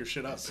going to fuck your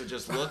shit up. So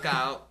just look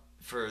out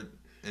for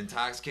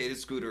intoxicated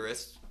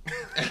scooterists.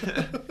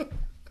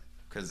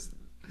 Because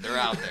they're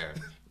out there.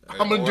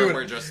 I'm gonna do it.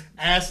 We're just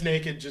ass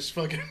naked, just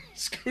fucking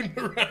scooting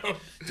around.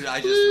 Dude, I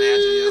just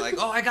imagine you're like,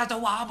 oh, I got the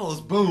wobbles.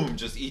 Boom,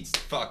 just eats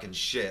fucking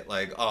shit.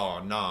 Like,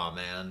 oh, nah,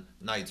 man.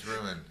 Night's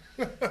ruined.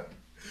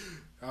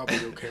 I'll be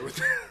okay with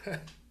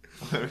that.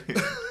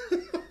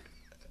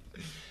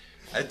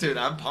 Dude,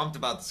 I'm pumped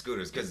about the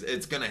scooters because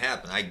it's going to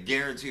happen. I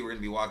guarantee we're going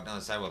to be walking down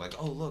the sidewalk like,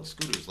 oh, look,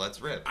 scooters, let's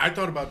rip. I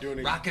thought about doing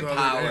it. Rocket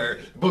power.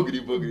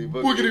 Boogity, boogity,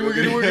 boogity. Boogity,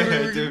 boogity,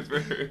 boogity. Dude,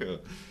 for real.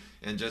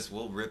 And just,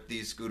 we'll rip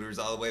these scooters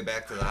all the way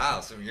back to the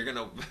house. I mean, you're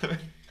going to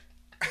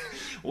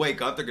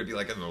wake up, they're going to be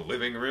like in the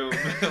living room.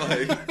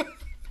 Like,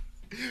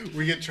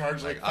 we get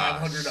charged like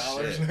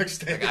 $500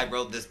 next day. Like, I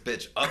rode this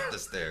bitch up the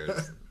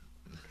stairs.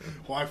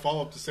 Well, I fall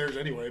up the stairs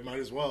anyway. Might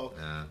as well.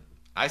 Yeah.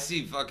 I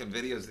see fucking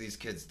videos of these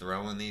kids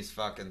throwing these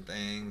fucking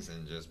things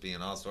and just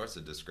being all sorts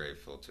of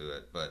disgraceful to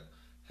it. But,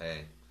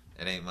 hey,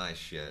 it ain't my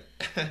shit.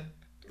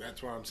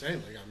 That's what I'm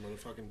saying. Like, I'm going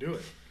to fucking do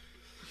it.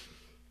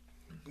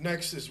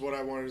 Next is what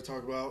I wanted to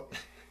talk about.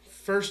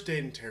 First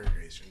date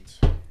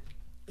interrogations.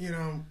 You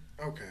know,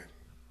 okay.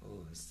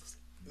 Oh,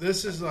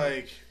 this is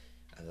like...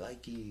 I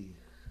like you.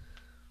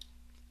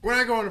 When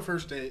I go on a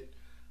first date,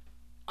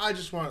 I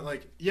just want,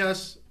 like,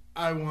 yes,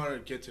 I want to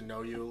get to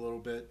know you a little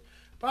bit.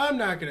 But I'm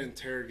not going to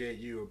interrogate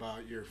you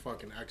about your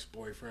fucking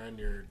ex-boyfriend,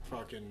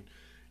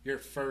 your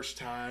first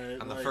time.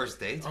 On the first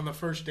date? On the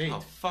first date. Oh,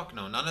 fuck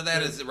no. None of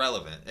that is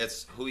irrelevant.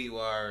 It's who you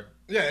are.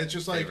 Yeah, it's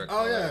just like,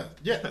 oh, yeah.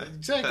 Yeah,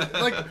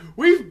 exactly. Like,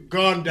 we've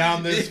gone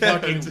down this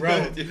fucking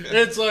road. Yeah.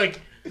 It's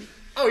like,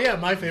 oh, yeah,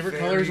 my favorite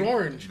color is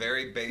orange.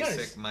 Very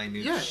basic,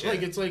 minute shit.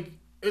 Yeah, like,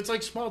 it's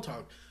like small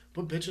talk.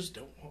 But bitches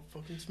don't want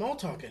fucking small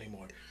talk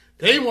anymore.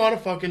 They want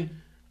to fucking,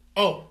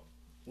 oh,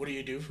 what do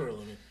you do for a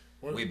living?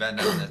 We've been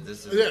down that.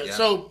 This is yeah.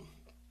 So,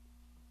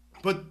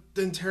 but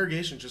the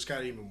interrogation just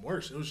got even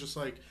worse. It was just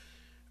like,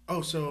 oh,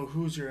 so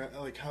who's your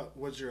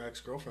what's your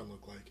ex-girlfriend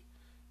look like?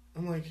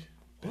 I'm like,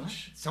 bitch. What?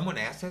 Someone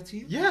asked that to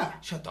you? Yeah.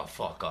 Shut the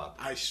fuck up.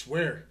 I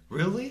swear.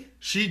 Really?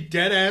 She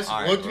dead ass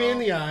looked me in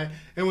the eye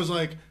and was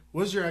like,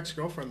 what's your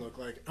ex-girlfriend look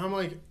like? I'm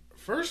like,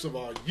 first of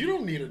all, you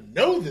don't need to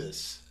know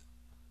this.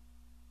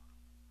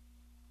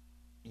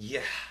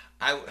 Yeah.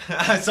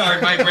 Sorry,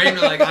 my brain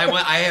was like,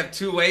 I have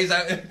 2 ways. All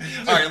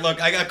right,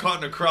 look, I got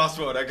caught in a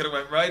crossroad. I could have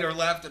went right or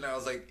left, and I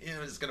was like,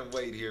 I'm just going to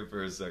wait here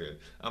for a second.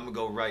 I'm going to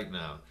go right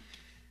now.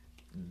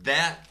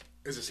 That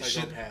is a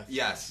psychopath.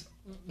 Yes.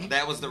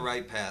 That was the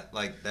right path.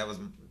 Like, that was,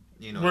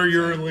 you know. Where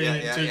you were leaning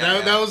to.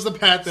 That was the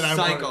path that I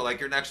wanted. Psycho. Like,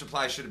 your next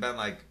reply should have been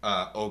like,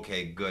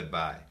 okay,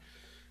 goodbye.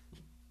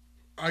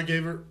 I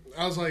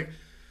was like,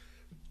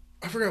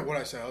 I forgot what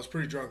I said. I was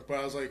pretty drunk, but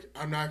I was like,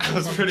 I'm not going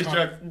to talk. I was pretty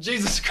drunk.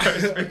 Jesus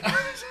Christ.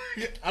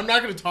 I'm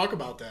not going to talk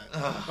about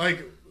that.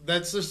 Like,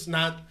 that's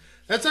not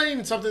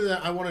even something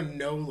that I want to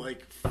know,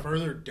 like,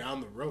 further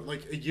down the road.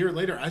 Like, a year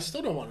later, I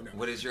still don't want to know.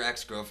 What does your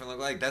ex-girlfriend look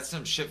like? That's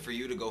some shit for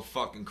you to go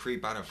fucking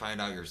creep on and find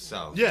out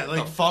yourself. Yeah,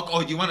 like... The fuck? Oh,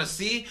 you want to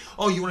see?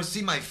 Oh, you want to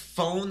see my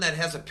phone that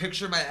has a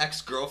picture of my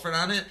ex-girlfriend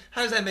on it?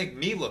 How does that make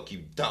me look,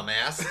 you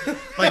dumbass?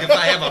 Like, if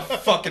I have a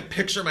fucking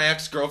picture of my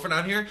ex-girlfriend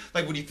on here?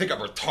 Like, what do you think, I'm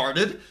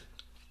retarded?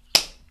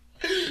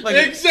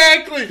 Like,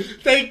 exactly.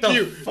 Thank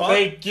you. Fuck?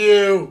 Thank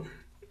you.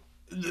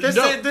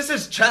 This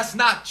is chess,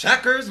 not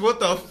checkers. What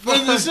the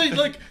fuck? This is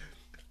like,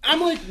 I'm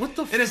like, what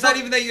the fuck? And it's not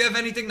even that you have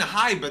anything to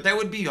hide, but that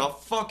would be a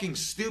fucking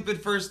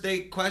stupid first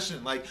date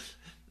question. Like,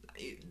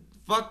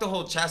 fuck the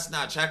whole chess,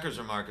 not checkers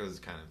remark. It was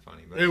kind of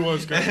funny. But, it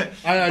was good.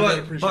 I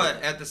appreciate it.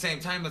 But at the same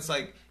time, it's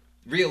like,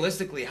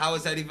 realistically, how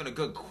is that even a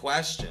good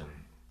question?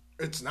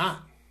 It's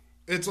not.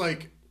 It's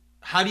like...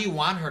 How do you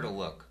want her to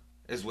look,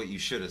 is what you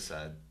should have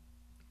said.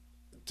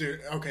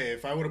 Dude, okay,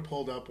 if I would have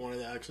pulled up one of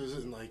the exes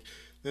and, like,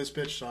 this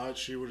bitch saw it,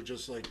 she would have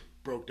just, like,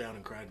 broke down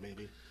and cried,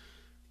 maybe.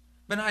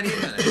 But not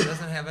even. It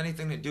doesn't have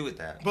anything to do with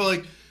that. But,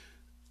 like,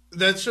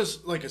 that's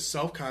just, like, a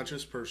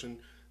self-conscious person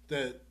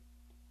that...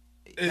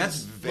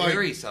 That's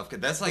very like,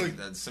 self-conscious. That's, like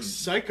that's some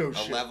psycho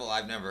shit. A level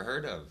I've never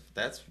heard of.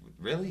 That's,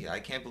 really? I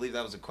can't believe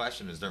that was a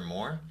question. Is there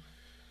more?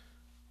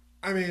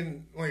 I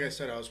mean, like I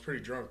said, I was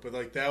pretty drunk, but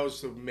like that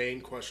was the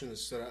main question that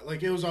stood out.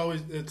 Like it was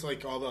always, it's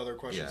like all the other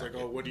questions, like,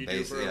 oh, what do you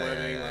do for a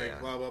living,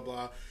 like blah blah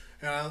blah.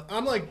 And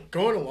I'm like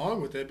going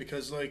along with it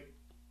because like,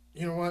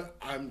 you know what,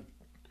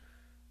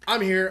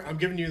 I'm here. I'm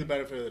giving you the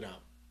benefit of the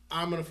doubt.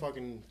 I'm gonna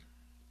fucking.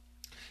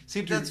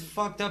 See, that's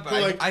fucked up.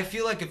 I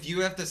feel like if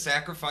you have to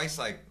sacrifice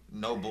like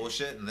no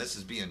bullshit, and this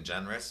is being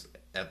generous,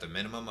 at the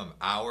minimum an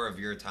hour of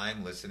your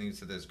time listening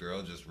to this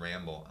girl just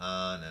ramble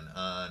on and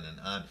on and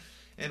on,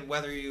 and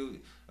whether you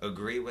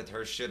agree with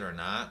her shit or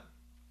not,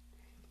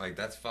 like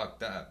that's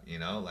fucked up, you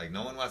know? Like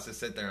no one wants to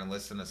sit there and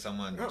listen to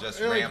someone just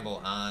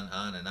ramble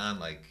on and on.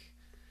 Like,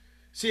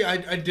 see,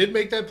 I did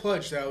make that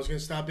pledge that I was gonna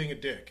stop being a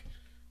dick.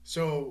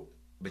 So,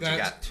 but you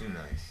got too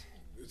nice.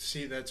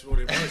 See, that's what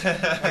it was.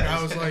 Like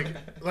I was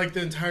like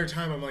the entire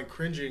time I'm like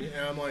cringing,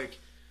 and I'm like,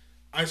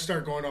 I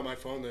start going on my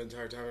phone the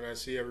entire time, and I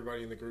see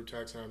everybody in the group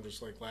text, and I'm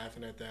just like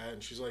laughing at that.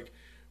 And she's like,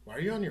 "Why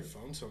are you on your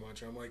phone so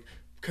much?" And I'm like,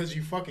 "Because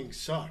you fucking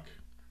suck."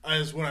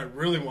 Is what I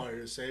really wanted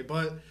to say,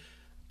 but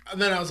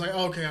and then I was like,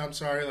 oh, "Okay, I'm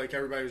sorry." Like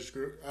everybody was,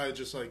 I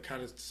just like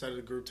kind of said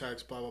the group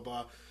text, blah blah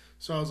blah.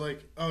 So I was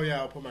like, "Oh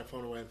yeah, I'll put my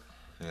phone away."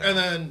 Yeah. And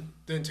then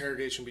the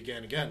interrogation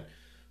began again.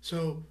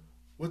 So,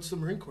 what's the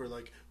Marine Corps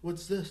like?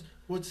 What's this?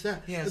 What's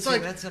that? Yeah, it's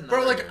like, that's another,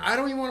 bro. Like, I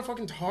don't even want to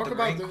fucking talk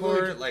about the Marine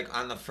Corps. Like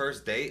on the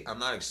first date, I'm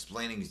not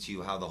explaining to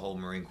you how the whole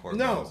Marine Corps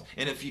goes.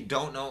 And if you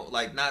don't know,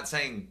 like, not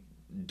saying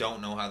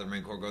don't know how the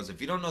Marine Corps goes. If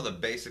you don't know the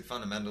basic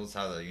fundamentals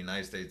how the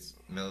United States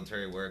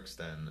military works,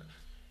 then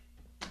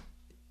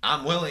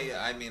I'm willing.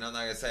 I mean, I'm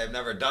not gonna say I've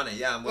never done it.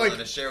 Yeah, I'm willing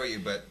to share with you.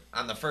 But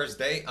on the first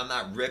date, I'm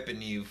not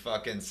ripping you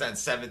fucking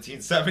since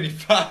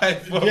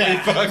 1775 when we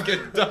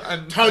fucking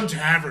done Ton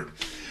Tavern.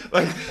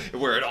 Like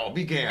where it all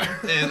began,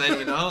 and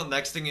then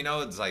next thing you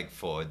know, it's like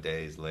 4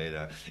 days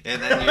later,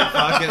 and then you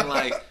fucking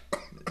like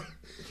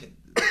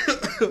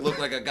look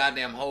like a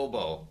goddamn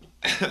hobo.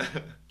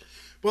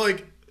 Well,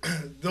 like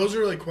those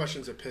are like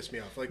questions that piss me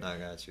off. Like I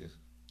got you.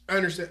 I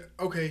understand.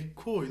 Okay,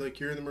 cool. Like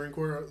you're in the Marine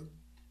Corps,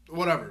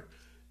 whatever.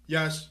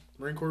 Yes,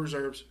 Marine Corps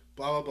Reserves.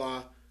 Blah blah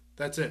blah.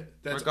 That's it.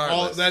 That's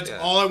all. That's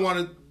all I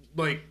wanted.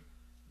 Like,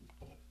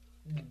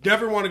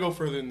 never want to go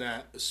further than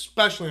that,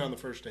 especially on the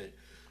first date.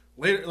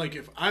 Later, like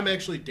if I'm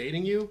actually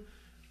dating you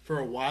for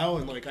a while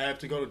and like I have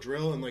to go to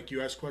drill and like you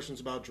ask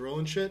questions about drill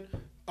and shit,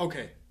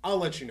 okay, I'll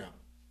let you know.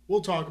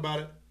 We'll talk about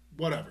it,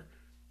 whatever.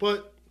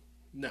 But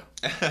no,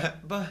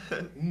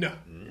 no,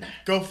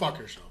 go fuck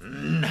yourself.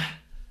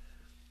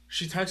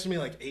 She texted me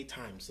like 8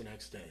 times the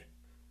next day.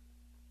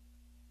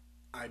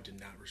 I did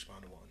not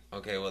respond to one.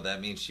 Okay, well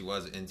that means she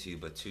was into you,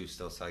 but 2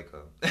 still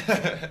psycho.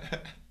 I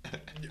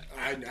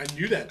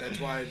knew that. That's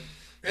why.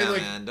 And yeah,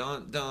 like, man,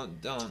 don't.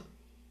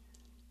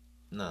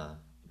 Nah,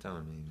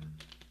 don't even.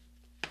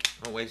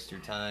 Don't waste your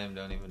time.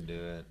 Don't even do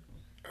it.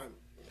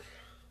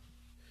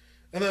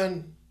 And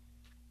then,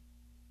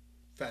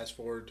 fast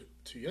forward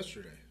to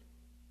yesterday.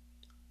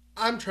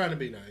 I'm trying to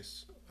be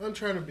nice. I'm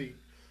trying to be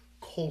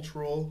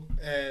cultural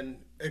and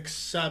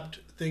accept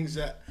things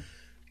that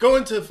go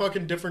into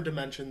fucking different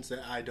dimensions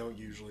that I don't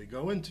usually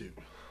go into.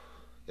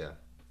 Yeah.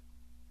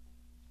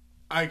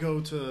 I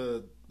go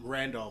to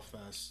Randolph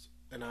Fest,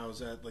 and I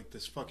was at like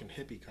this fucking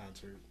hippie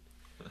concert.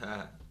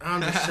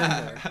 I'm just sitting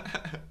there.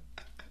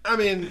 I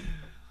mean,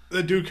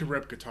 the dude could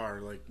rip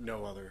guitar like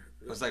no other.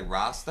 It was like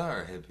Rasta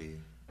or hippie?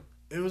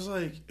 It was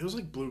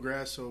like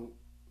bluegrass, so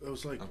it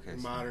was like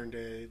modern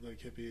day, like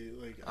hippie.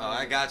 Like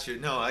I got you.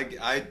 No,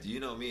 I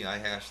you know me. I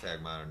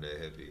hashtag modern day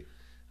hippie.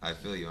 I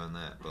feel you on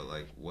that, but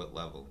like what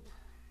level?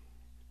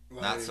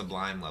 Like, not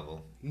Sublime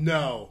level.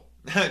 No.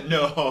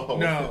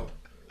 No.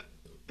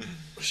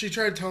 She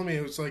tried to tell me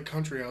it was like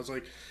country. I was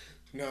like,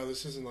 no,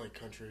 this isn't like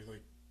country.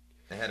 Like.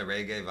 They had a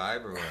reggae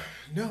vibe or what?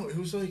 No, it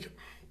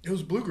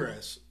was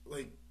bluegrass.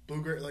 Like,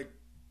 bluegrass, like,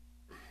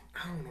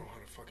 I don't know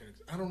how to fucking,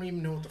 I don't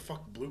even know what the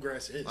fuck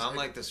bluegrass is. Well, I'm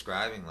like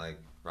describing like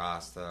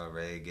Rasta,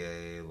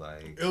 reggae,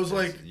 like. It was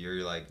like.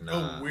 You're like,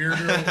 nah. A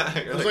weirder,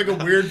 it was like a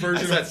weird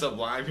version of.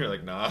 Sublime, you're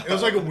like, nah. It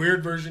was like a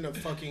weird version of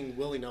fucking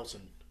Willie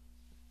Nelson.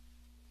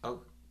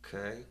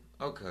 Okay.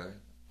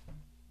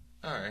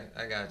 Alright,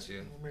 I got you.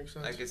 That makes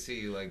sense. I could see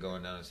you like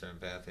going down a certain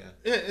path, yeah.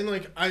 Yeah, and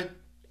like,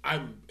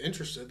 I'm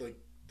interested, like,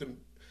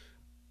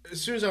 as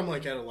soon as I'm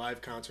like at a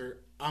live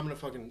concert, I'm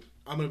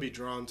gonna be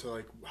drawn to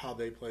like how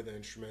they play the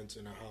instruments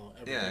and how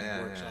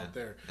everything works out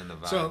there. And the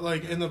vibe. So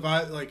like in the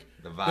vibe, like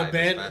the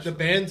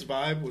band's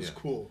vibe was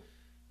cool.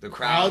 The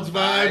crowd's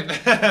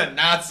vibe,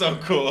 not so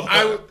cool.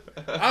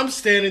 I'm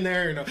standing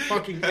there in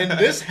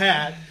this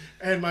hat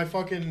and my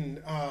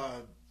fucking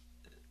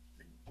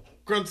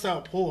grunt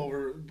style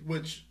pullover,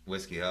 which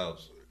whiskey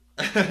helps.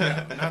 No,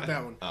 not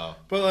that one. Oh,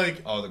 but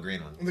like the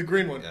green one. The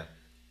green one. Yeah.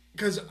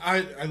 Because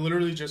I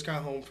literally just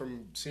got home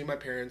from seeing my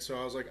parents, so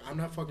I was like, I'm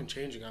not fucking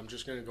changing. I'm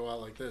just going to go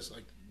out like this.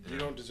 Like, you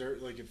don't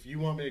deserve... Like, if you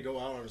want me to go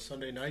out on a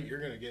Sunday night, you're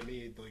going to get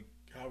me, like,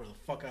 however the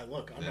fuck I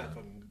look. I'm not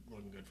fucking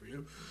looking good for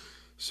you.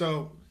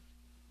 So,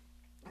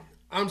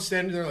 I'm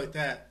standing there like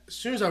that. As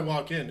soon as I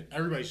walk in,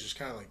 everybody's just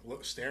kind of, like,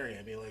 staring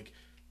at me like,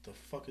 the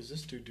fuck is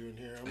this dude doing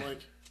here? I'm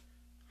like,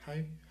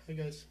 hi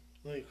guys.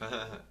 Like,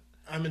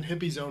 I'm in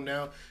hippie zone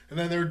now. And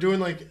then they were doing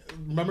like,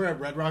 remember at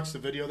Red Rocks, the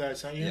video that I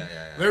sent you? Yeah.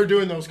 They were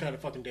doing those kind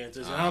of fucking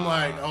dances. And I'm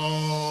like,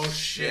 oh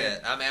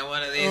shit. I'm at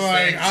one of these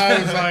like, things. I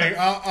was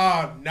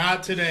like,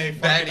 not today,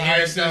 fucking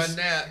ISIS.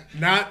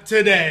 Not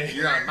today.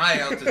 You're on my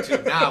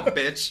altitude now,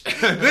 bitch.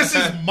 This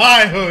is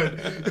my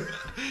hood.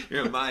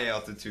 You're at my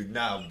altitude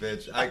now,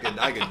 bitch. I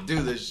can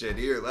do this shit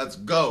here. Let's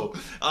go.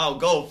 I'll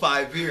go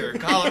 5 here.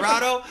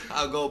 Colorado,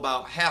 I'll go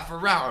about half a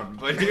round.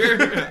 But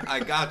here, I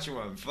got you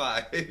on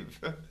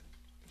 5.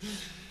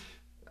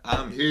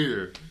 I'm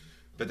here.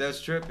 But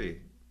that's trippy.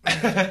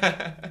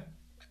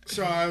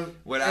 So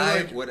would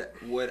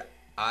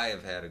I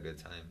have had a good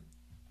time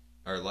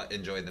or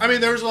enjoyed the I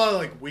mean, there was a lot of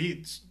like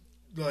weeds.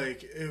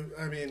 Like,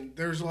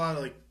 there's a lot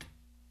of like,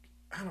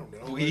 I don't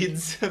know.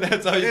 Weeds?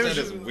 That's all you said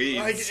is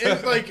weeds.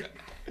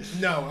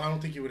 No, I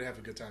don't think you would have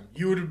a good time.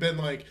 You would have been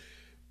like,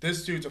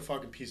 this dude's a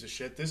fucking piece of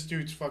shit. This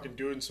dude's fucking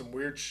doing some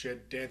weird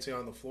shit, dancing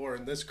on the floor,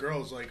 and this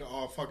girl's like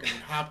all fucking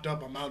hopped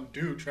up on Mountain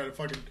Dew, trying to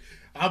fucking,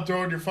 I'm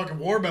throwing your fucking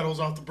war medals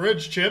off the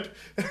bridge, Chip.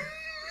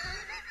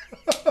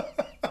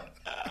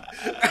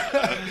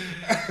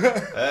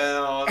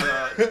 Hell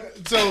no.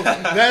 So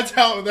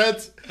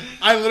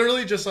I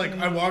literally just like,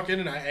 I walk in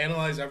and I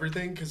analyze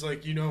everything, because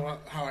like, you know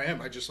how I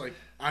am. I just like,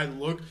 I'm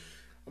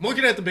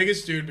looking at the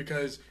biggest dude,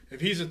 because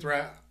if he's a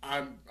threat,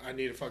 I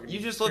need to fucking. You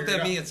just looked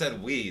at me and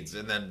said weeds,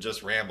 and then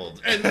just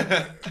rambled.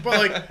 But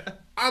like,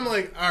 I'm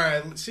like, all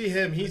right, see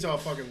him. He's all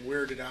fucking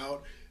weirded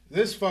out.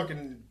 This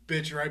fucking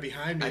bitch right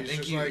behind me is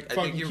just like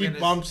fucking keep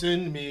bumps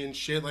into me and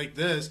shit like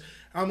this.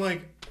 I'm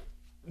like,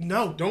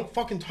 no, don't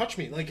fucking touch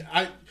me. Like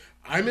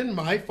I'm in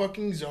my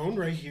fucking zone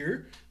right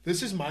here.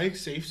 This is my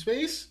safe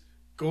space.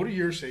 Go to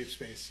your safe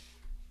space.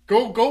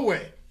 Go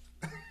away.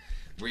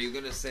 Were you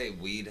gonna say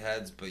weed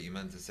heads, but you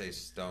meant to say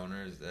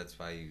stoners? That's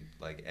why you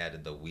like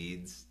added the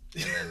weeds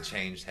and then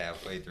changed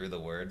halfway through the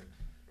word?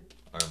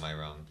 Or am I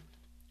wrong?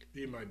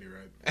 You might be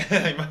right.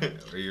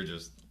 Or you're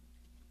just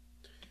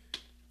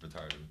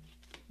retarded.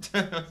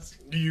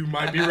 You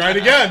might be right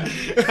again.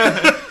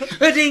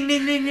 Ding,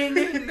 ding, ding,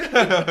 ding,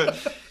 ding.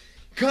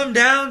 Come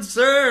down,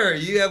 sir.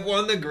 You have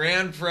won the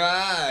grand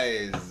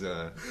prize.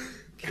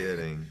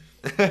 Kidding.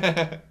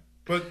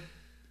 But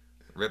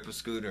rip a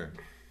scooter.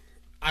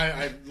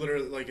 I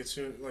literally, like, as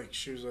soon, like,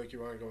 she was like,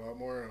 you want to go out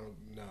more?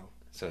 No.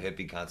 So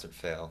hippie concert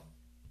fail.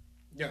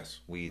 Yes.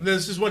 Weed.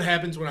 This is what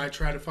happens when I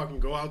try to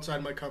fucking go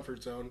outside my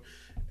comfort zone.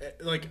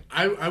 Like,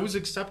 I was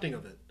accepting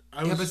of it.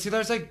 But see,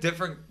 there's, like,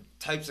 different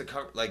types of,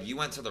 like, you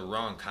went to the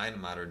wrong kind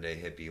of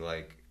modern-day hippie.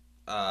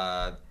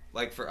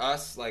 Like, for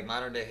us, like,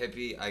 modern-day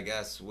hippie, I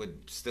guess,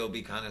 would still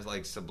be kind of,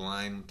 like,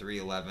 Sublime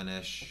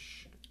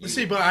 311-ish.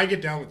 See, but I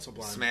get down with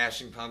Sublime.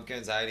 Smashing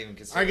Pumpkins, I'd even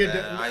consider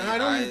that. I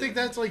don't even think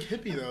that's, like,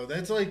 hippie, though.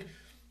 That's, like...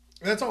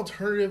 That's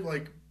alternative,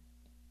 like,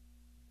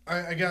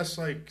 I guess,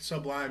 like,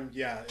 Sublime,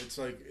 yeah, it's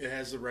like, it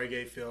has the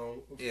reggae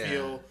feel.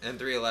 And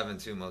 311,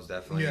 too, most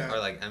definitely. Yeah. Or,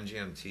 like,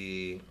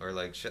 MGMT, or,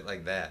 like, shit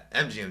like that.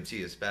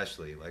 MGMT,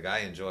 especially. Like, I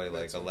enjoy,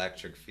 like,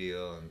 electric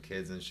feel and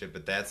kids and shit,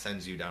 but that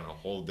sends you down a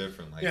whole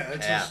different, like,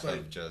 path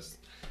of just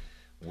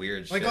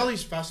weird shit. Like, all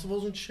these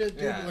festivals and shit,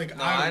 dude. Yeah. Like,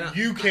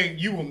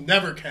 you will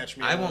never catch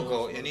me. I won't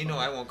go, and you know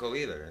I won't go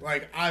either.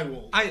 Like, I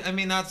will. I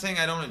mean, not saying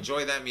I don't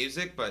enjoy that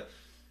music, but...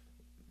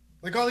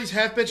 Like all these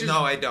half bitches.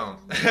 No, I don't.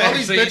 All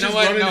these bitches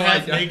running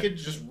half naked,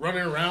 just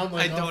running around.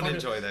 Like, I don't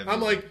enjoy that music.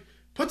 I'm like,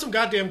 put some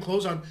goddamn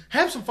clothes on.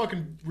 Have some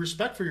fucking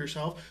respect for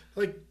yourself.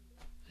 Like,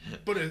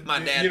 but my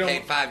dad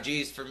paid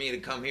 $5 for me to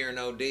come here and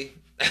OD.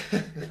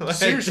 Like,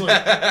 seriously,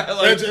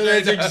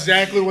 that's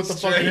exactly what the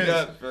fuck it is.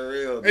 Up, for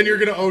real. Dude. And you're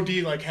gonna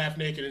OD like half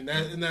naked, and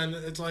then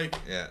it's like,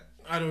 yeah,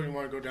 I don't even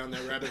want to go down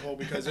that rabbit hole,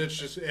 because it's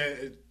just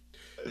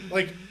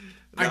like.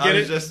 No, I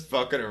was just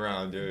fucking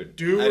around,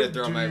 dude. I had to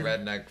throw my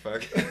redneck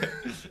fuck.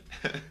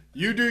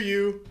 You do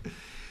you.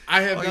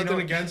 I have nothing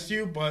against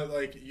you, but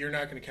like, you're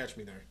not gonna catch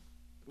me there.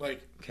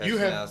 Like, catch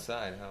me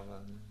outside. How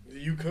about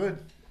you could,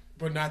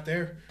 but not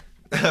there.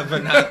 But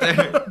not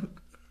there.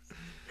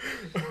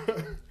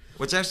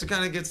 Which actually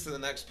kind of gets to the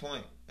next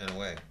point in a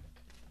way.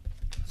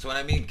 So when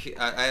I mean,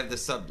 I have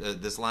this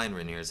line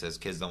written here. It says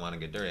kids don't want to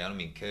get dirty. I don't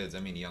mean kids. I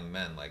mean young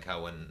men. Like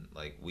how when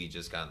like we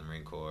just got in the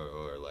Marine Corps,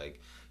 or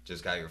like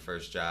just got your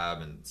first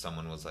job and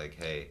someone was like,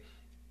 hey,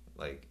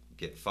 like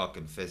get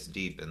fucking fist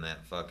deep in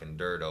that fucking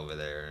dirt over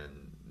there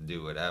and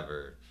do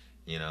whatever,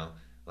 you know?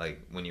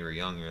 Like when you were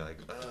young, you're like,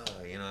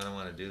 oh, you know, I don't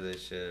want to do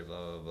this shit,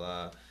 blah, blah,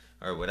 blah,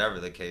 or whatever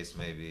the case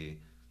may be.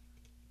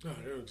 No,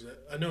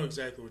 I know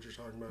exactly what you're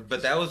talking about.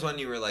 But that was when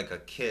you were like a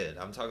kid.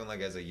 I'm talking like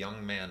as a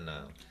young man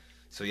now.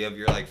 So you have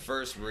your like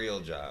first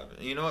real job.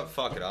 And you know what?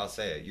 Fuck it. I'll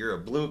say it. You're a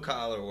blue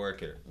collar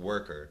worker.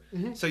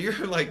 Mm-hmm. So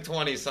you're like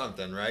 20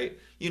 something, right?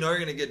 You know you're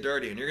going to get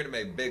dirty and you're going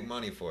to make big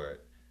money for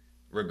it.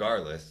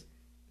 Regardless.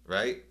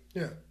 Right?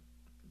 Yeah.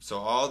 So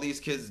all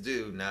these kids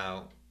do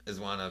now is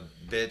want to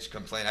bitch,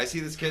 complain. I see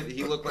this kid.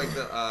 He looked like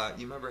the,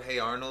 you remember Hey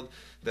Arnold?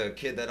 The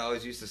kid that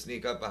always used to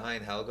sneak up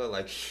behind Helga,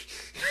 like,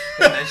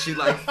 and then she'd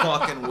like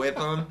fucking whip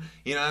him.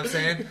 You know what I'm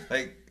saying?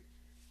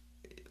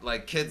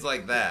 Like kids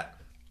like that.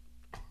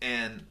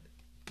 And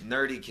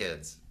nerdy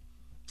kids.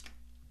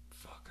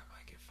 Fuck, I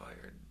might get fired.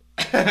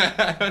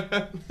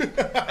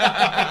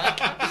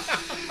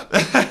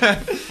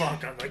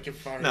 Fuck, I might get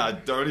fired. Nah,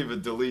 don't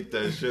even delete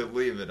that shit.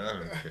 Leave it. I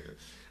don't care.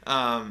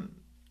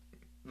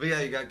 But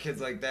yeah, you got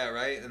kids like that,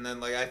 right? And then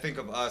like I think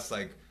of us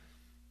like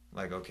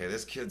okay,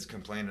 this kid's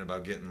complaining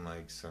about getting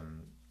like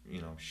some,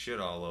 shit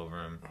all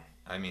over him.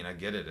 I mean, I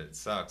get it. It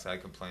sucks. I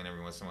complain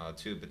every once in a while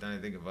too. But then I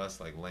think of us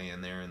like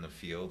laying there in the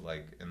field,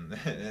 like in the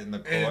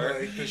Corps,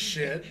 and, like the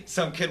shit.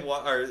 Some kid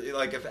or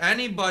like if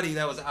anybody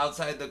that was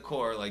outside the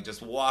Corps like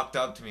just walked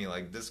up to me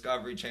like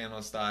Discovery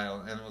Channel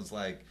style and was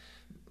like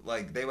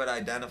they would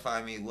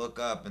identify me, look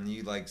up, and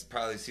you like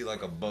probably see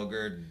like a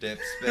booger dip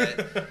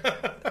spit.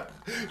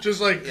 Just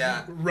like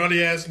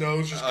runny ass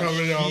nose just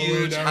coming all the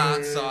way down. Huge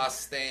hot sauce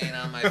stain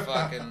on my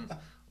fucking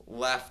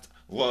left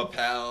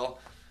lapel.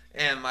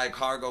 And my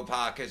cargo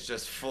pocket's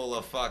just full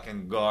of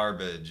fucking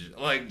garbage.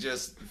 Like,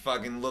 just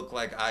fucking look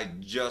like I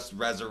just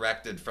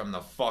resurrected from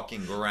the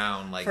fucking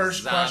ground. Like,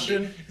 first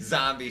question.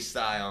 Zombie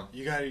style.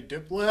 You got any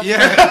dip left?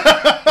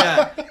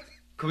 Yeah.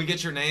 Can we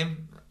get your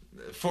name?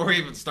 Before we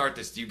even start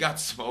this, do you got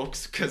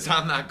smokes? Because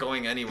I'm not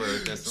going anywhere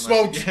with this.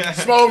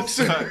 Smokes.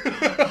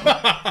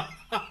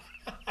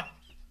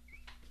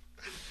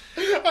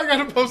 I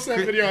gotta post that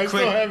video. I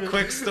still have it.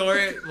 Quick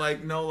story,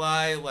 like no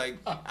lie, like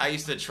I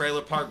used to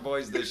Trailer Park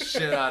Boys the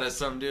shit out of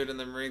some dude in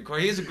the Marine Corps.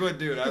 He's a good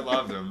dude. I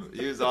loved him.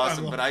 He was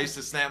awesome. But I used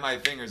to snap my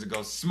fingers and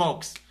go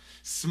smokes,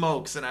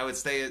 and I would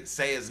say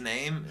his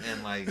name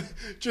and like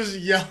just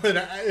yell it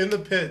in the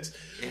pits.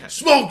 Yeah.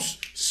 Smokes.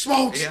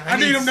 Yeah, I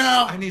need him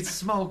now. I need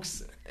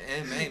smokes.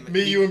 And, hey,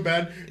 me, you, and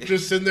Ben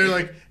just sitting there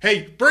like,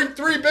 hey, bring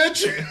 3,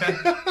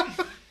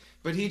 bitch.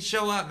 But he'd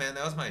show up, man.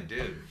 That was my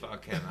dude.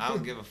 Fuck him. I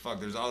don't give a fuck.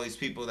 There's all these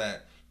people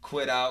that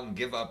quit out and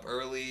give up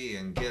early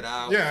and get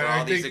out for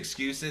all these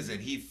excuses,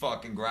 and he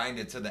fucking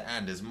grinded to the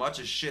end. As much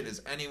as shit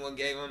as anyone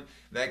gave him,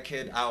 that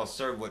kid, I'll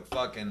serve with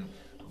fucking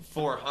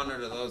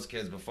 400 of those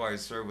kids before I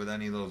serve with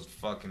any of those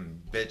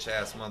fucking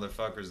bitch-ass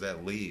motherfuckers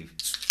that leave.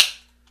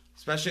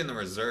 Especially in the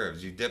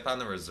reserves. You dip on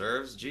the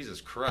reserves? Jesus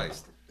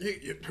Christ.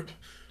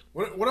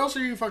 What else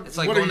are you fucking... It's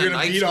like going to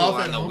night school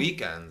on the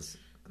weekends.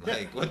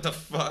 Like, what the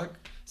fuck?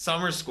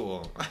 Summer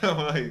school.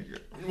 Like,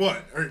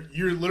 what?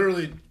 You're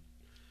literally...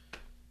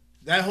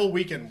 That whole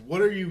weekend, what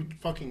are you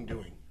fucking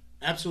doing?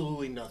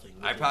 Absolutely nothing.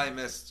 I probably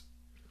missed...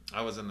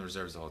 I was in the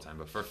reserves the whole time,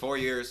 but for 4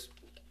 years,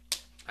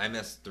 I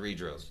missed 3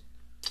 drills.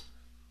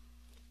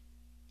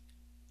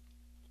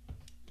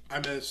 I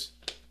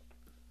missed...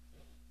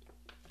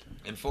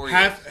 In 4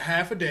 years.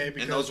 Half a day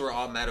because... And those were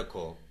all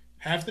medical.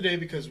 Half the day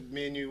because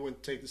me and you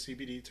went to take the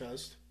CPD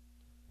test.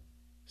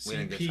 We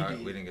didn't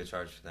get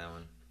charged for that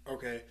one.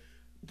 Okay.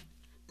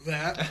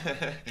 That.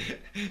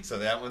 So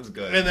that one's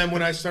good. And then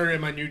when I started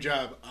my new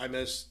job, I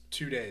missed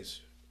 2 days.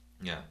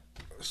 Yeah.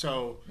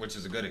 So. Which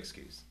is a good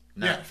excuse.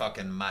 Not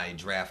fucking my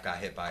draft got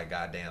hit by a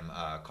goddamn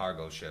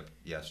cargo ship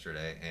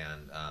yesterday,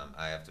 and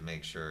I have to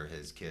make sure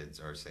his kids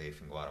are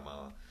safe in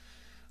Guatemala.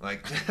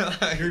 Like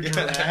your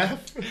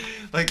draft?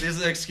 Like, these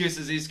are the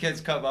excuses these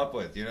kids come up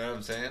with. You know what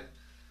I'm saying?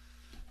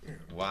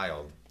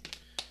 Wild.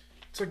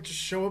 It's like, just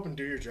show up and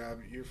do your job.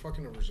 You're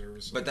fucking a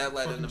reservist. But that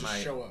led into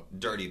my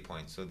dirty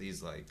point. So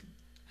these, like,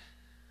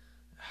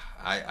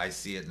 I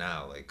see it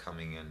now, like,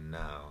 coming in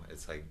now.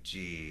 It's like,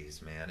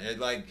 geez, man. It,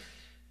 like,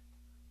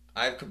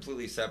 I've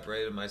completely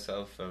separated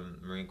myself from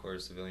Marine Corps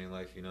civilian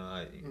life. You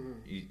know,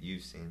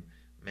 you've seen.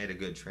 Made a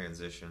good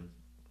transition.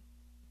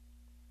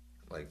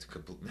 Like,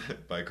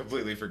 by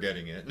completely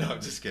forgetting it. No,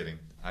 I'm just kidding.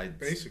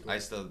 Basically. I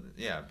still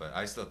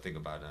think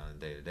about it on a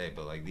day-to-day.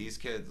 But, like, these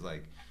kids,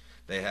 like,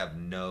 they have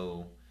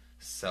no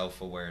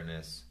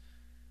self-awareness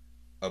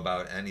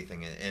about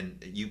anything.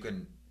 And you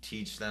can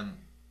teach them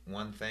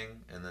one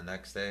thing, and the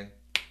next day,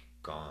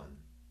 gone.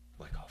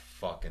 Like a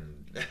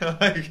fucking...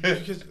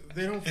 because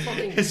they don't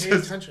fucking pay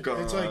attention.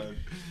 Gone. It's like,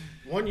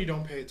 one, you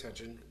don't pay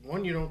attention.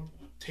 One, you don't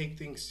take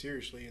things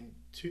seriously. And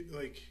two,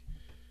 like...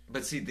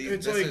 But see,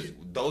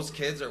 those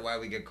kids are why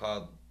we get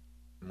called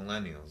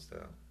millennials,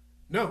 though.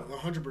 No,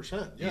 100%.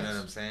 Yes. You know what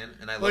I'm saying?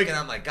 And I look at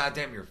them like, God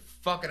damn, you're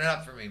fucking it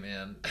up for me,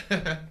 man.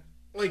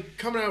 Like,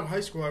 coming out of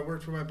high school, I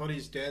worked for my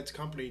buddy's dad's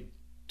company,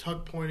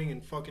 tuck pointing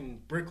and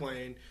fucking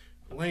bricklaying,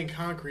 laying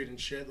concrete and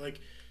shit.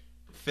 Like,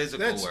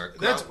 physical work.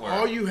 That's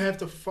all you have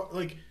to...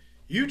 like,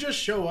 you just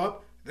show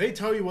up, they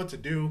tell you what to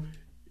do,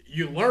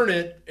 you learn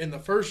it in the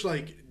first,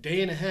 like,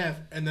 day and a half,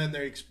 and then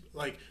they...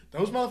 like,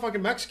 those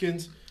motherfucking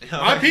Mexicans,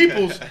 my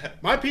peoples,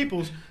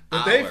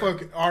 but they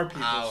fuck our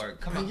peoples.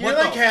 Come on, you're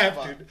like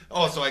half, dude.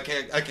 Oh, so I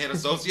can't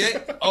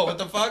associate? Oh, what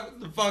the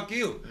fuck? The fuck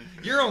you?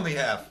 You're only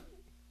half.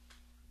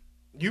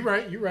 You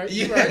right.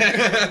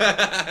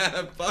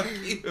 Fuck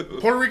you.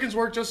 Puerto Ricans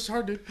work just as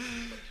hard, dude.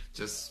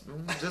 Just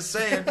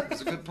saying.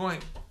 It's a good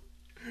point.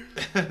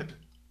 But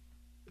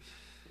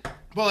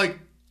like,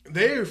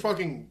 they are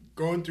fucking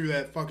going through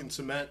that fucking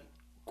cement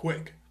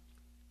quick.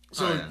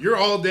 So you're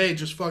all day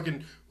just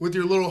fucking with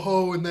your little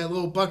hoe and that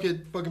little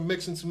bucket fucking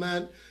mixing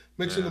cement,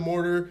 mixing the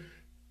mortar.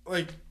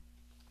 Like,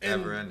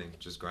 never ending,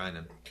 just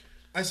grinding.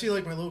 I see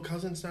like my little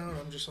cousins now and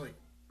I'm just like,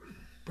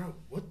 bro,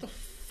 what the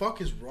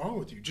fuck is wrong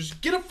with you? Just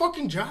get a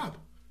fucking job.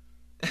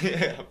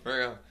 Yeah, for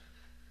real.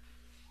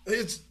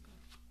 It's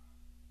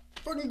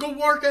fucking go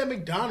work at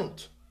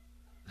McDonald's.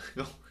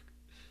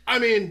 I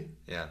mean,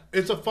 yeah,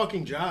 it's a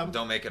fucking job.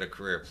 Don't make it a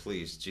career,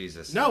 please,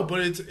 Jesus. No,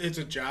 but it's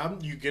a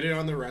job. You get it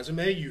on the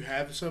resume. You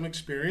have some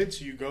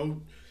experience. You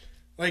go,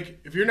 like,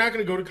 if you're not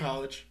going to go to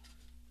college,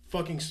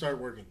 fucking start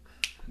working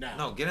now.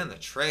 No, get in the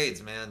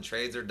trades, man.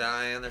 Trades are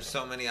dying. There's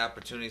so many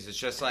opportunities. It's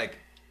just like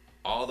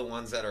all the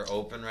ones that are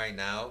open right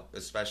now,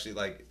 especially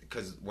like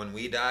because when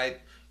we died,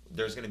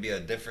 there's going to be a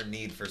different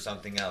need for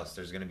something else.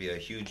 There's going to be a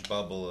huge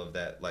bubble of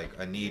that, like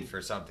a need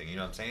for something. You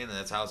know what I'm saying? And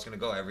that's how it's going to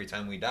go every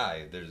time we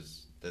die.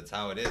 That's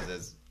how it is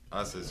as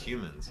us as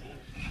humans.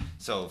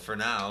 So for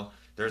now,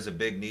 there's a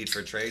big need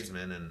for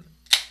tradesmen in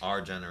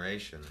our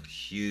generation.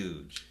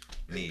 Huge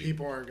need. And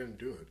people aren't going to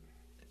do it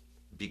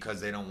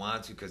because they don't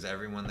want to. Because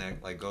everyone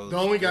that like goes the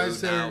only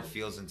guys now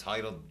feels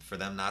entitled for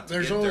them not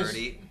to get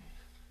dirty.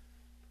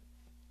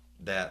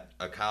 That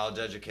a college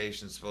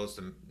education is supposed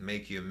to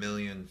make you $1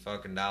 million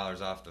fucking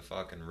dollars off the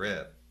fucking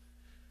rip.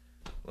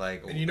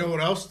 Like, and you know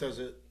what else does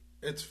it?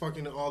 It's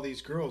fucking all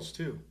these girls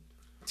too.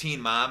 Teen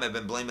Mom. I've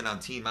been blaming on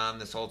Teen Mom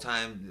this whole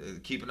time.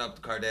 Keeping up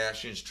the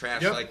Kardashians,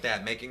 trash like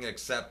that, making it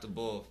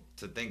acceptable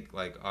to think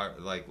like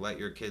let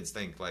your kids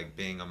think like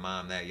being a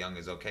mom that young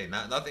is okay.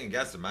 Nothing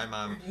against it. My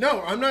mom.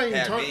 No, I'm not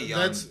even talking.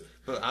 That's.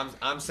 But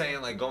I'm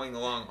saying like going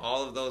along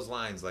all of those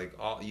lines, like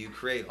you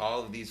create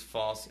all of these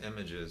false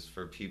images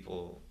for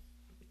people.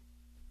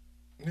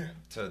 Yeah.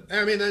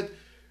 I mean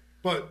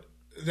but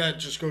that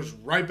just goes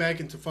right back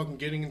into fucking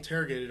getting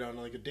interrogated on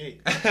like a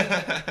date.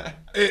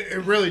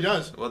 It really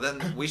does. Well,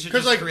 then we should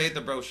just like, create the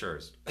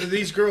brochures.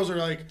 These girls are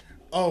like,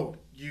 oh,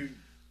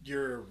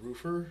 you're a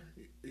roofer,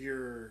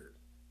 you're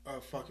a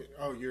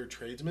you're a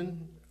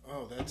tradesman.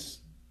 Oh,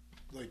 that's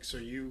like so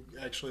you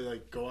actually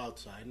like go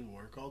outside and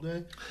work all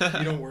day.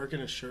 You don't work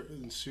in a shirt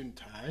and suit and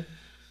tie.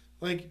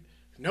 Like,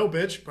 no,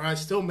 bitch, but I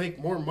still make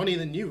more money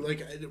than you.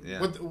 Like,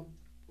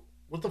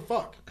 what the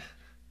fuck?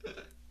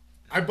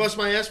 I bust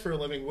my ass for a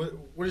living.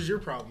 What is your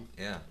problem?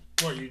 Yeah.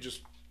 What, you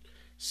just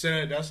sit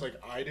at a desk like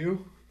I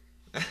do?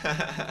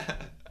 I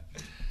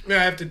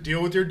have to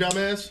deal with your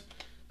dumbass?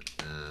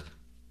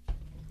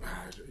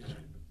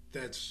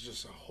 That's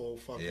just a whole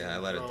fucking... Yeah, I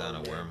let it down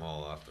a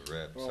wormhole off the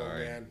rip. Oh,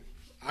 sorry. Man.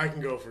 I can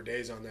go for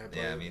days on that.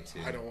 But yeah, me too.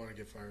 I don't want to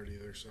get fired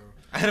either, so...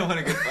 I don't want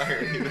to get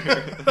fired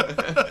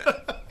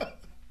either.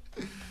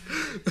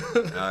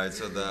 All right,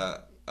 so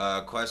the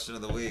question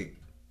of the week.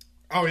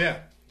 Oh, yeah.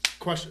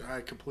 Question. I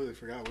completely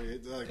forgot.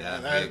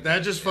 That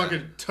just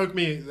fucking took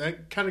me.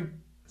 That kind of.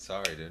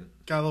 Sorry, dude.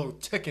 Got a little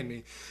tick in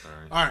me.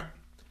 All right.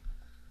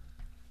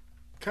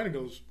 Kind of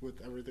goes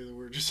with everything that we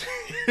were just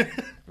saying.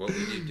 What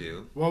would you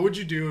do? What would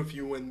you do if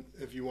you won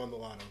the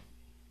lotto?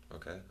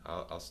 Okay,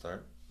 I'll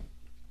start,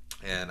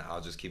 and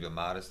I'll just keep it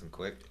modest and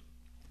quick.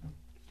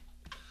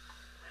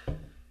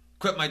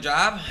 Quit my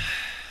job.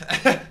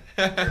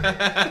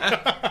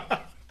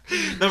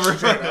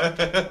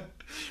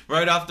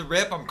 Right off the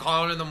rip, I'm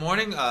calling in the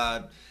morning.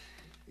 Not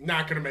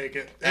going to make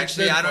it.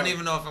 Actually, I don't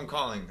even know if I'm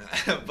calling.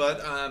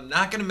 But I'm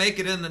not going to make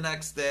it in the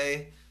next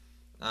day.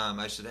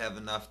 I should have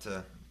enough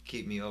to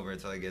keep me over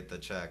until I get the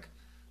check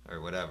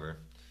or whatever.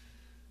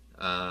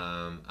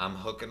 I'm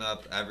hooking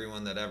up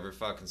everyone that ever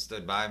fucking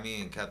stood by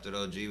me and kept it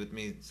OG with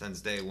me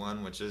since day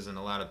one, which isn't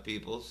a lot of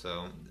people.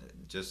 So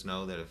just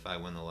know that if I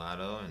win the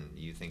lotto and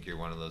you think you're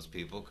one of those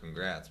people,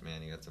 congrats,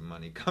 man. You got some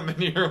money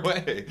coming your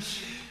way.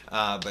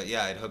 But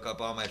yeah, I'd hook up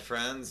all my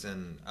friends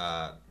and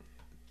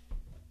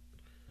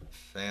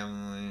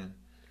family.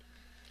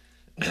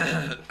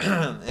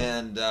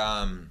 And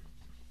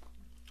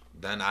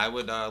then I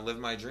would live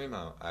my dream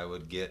out. I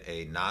would get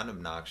a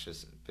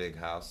non-obnoxious big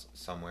house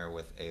somewhere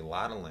with a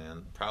lot of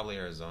land, probably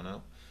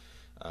Arizona,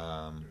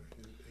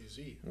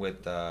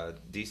 with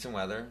decent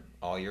weather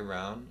all year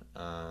round.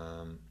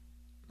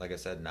 Like I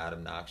said, not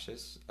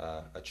obnoxious.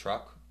 A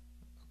truck,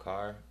 a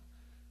car,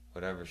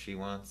 whatever she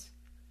wants.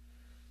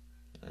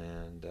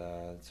 And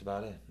that's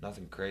about it.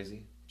 Nothing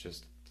crazy.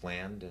 Just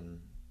land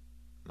and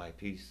my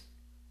peace.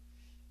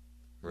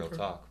 Real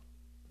talk.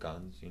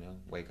 Guns,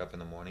 wake up in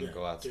the morning,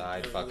 go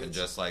outside, fucking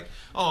just like,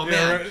 oh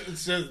man,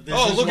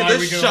 look at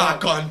this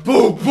shotgun,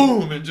 boom,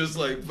 boom, and just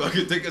like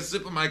fucking take a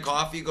sip of my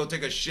coffee, go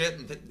take a shit,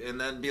 and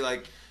then be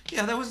like,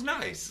 yeah, that was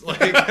nice, like,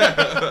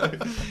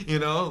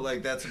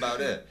 like that's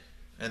about it.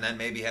 And then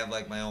maybe have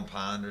like my own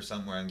pond or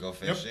somewhere and go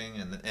fishing,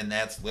 and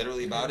that's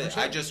literally about it.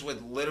 I just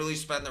would literally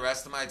spend the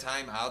rest of my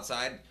time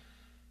outside,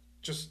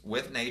 just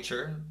with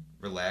nature,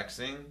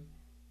 relaxing,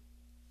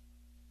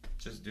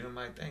 just doing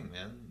my thing,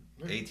 man.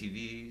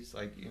 ATVs,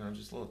 like,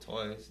 just little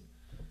toys.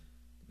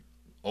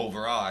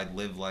 Overall, I'd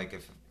live like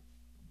if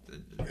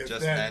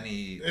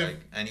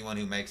anyone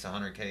who makes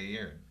 $100K a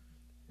year.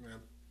 Yeah.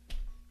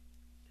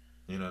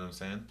 You know what I'm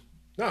saying?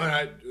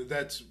 No,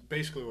 that's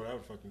basically what I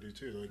would fucking do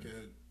too. Like,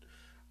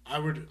 I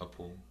would a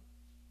pool.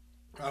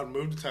 I would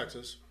move to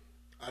Texas.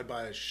 I'd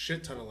buy a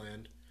shit ton of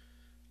land.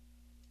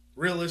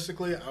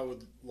 Realistically, I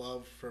would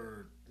love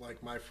for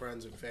like my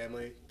friends and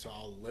family to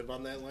all live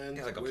on that land.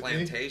 Yeah, like a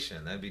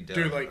plantation. That'd be dope.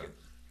 Dude, like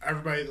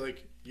everybody,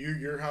 like,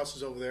 your house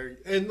is over there.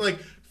 And, like,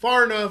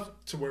 far enough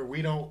to where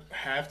we don't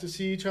have to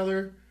see each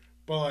other.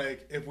 But,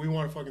 like, if we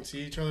want to fucking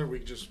see each other, we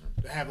can just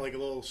have, like, a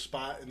little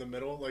spot in the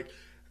middle. Like,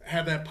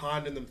 have that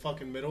pond in the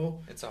fucking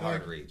middle. It's a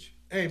hard reach.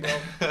 Hey, bro.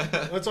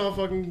 Let's all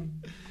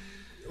fucking,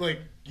 like,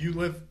 you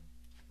live.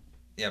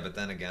 Yeah, but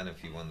then again,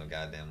 if you won the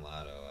goddamn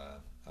lotto,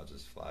 I'll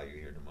just fly you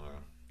here tomorrow.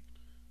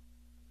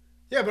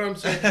 Yeah, but I'm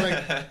saying,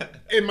 like,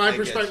 in my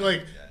perspective,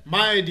 like,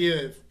 my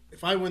idea,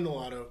 if I win the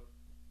lotto,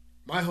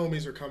 my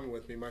homies are coming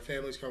with me. My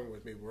family's coming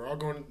with me. We're all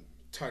going to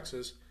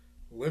Texas,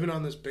 living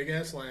on this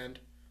big-ass land.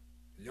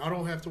 Y'all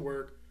don't have to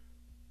work.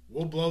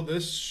 We'll blow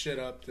this shit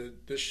up,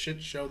 this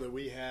shit show that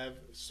we have,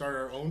 start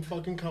our own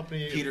fucking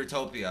company.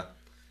 Petertopia.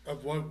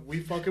 Of what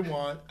we fucking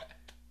want,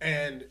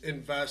 and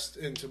invest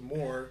into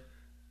more.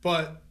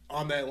 But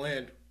on that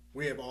land,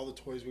 we have all the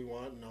toys we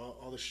want and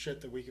all the shit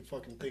that we can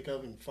fucking think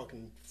of and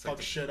fucking fuck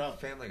like shit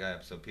up. Family Guy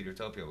episode,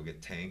 Petertopia. We'll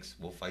get tanks.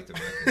 We'll fight the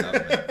American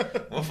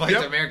government. We'll fight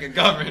the American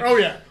government. Oh,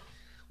 yeah.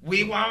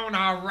 We want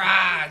our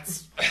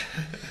rights.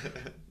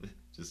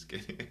 Just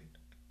kidding.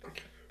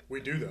 We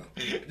do, though.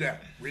 Yeah,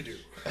 we do.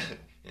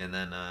 And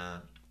then,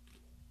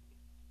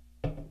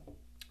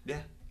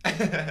 yeah.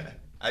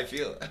 I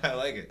feel it. I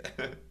like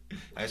it.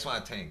 I just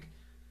want a tank.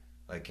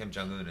 Like Kim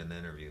Jong-un in the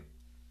interview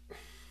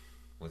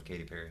with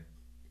Katy Perry.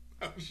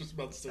 I was just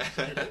about to say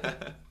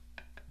that.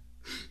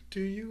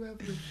 Do you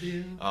ever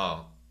feel?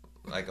 Oh,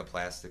 like a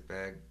plastic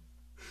bag?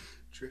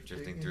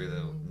 Drifting through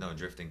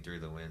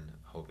the wind,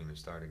 hoping to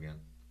start again.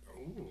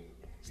 Ooh.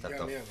 Step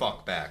the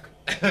fuck back.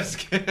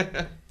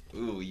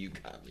 Ooh, you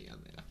got me on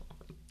that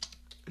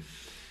one.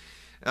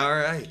 All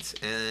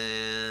right,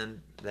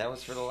 and that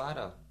was for the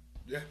lotto.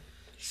 Yeah.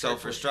 So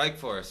for Strike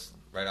Force,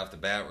 right off the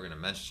bat, we're going to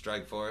mention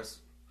Strike Force.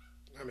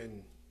 I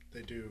mean,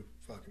 they do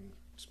fucking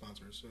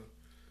sponsor us, so.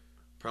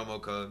 Promo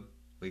code,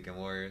 Weekend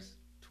Warriors,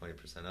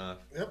 20% off.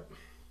 Yep.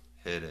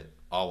 Hit it.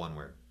 All one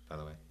word, by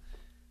the way.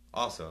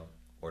 Also,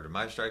 ordered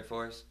my Strike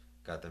Force.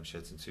 Got them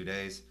shits in 2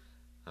 days.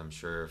 I'm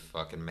sure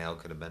fucking mail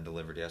could have been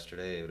delivered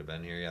yesterday. It would have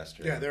been here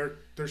yesterday. Yeah,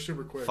 they're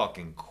super quick.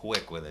 Fucking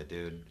quick with it,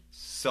 dude.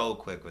 So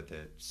quick with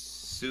it.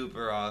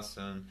 Super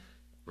awesome.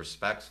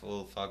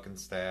 Respectful fucking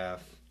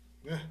staff.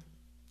 Yeah.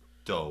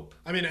 Dope.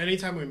 I mean,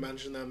 anytime we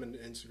mention them in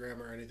Instagram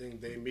or anything,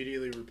 they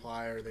immediately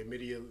reply or they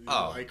immediately like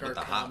our comment. With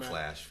the hot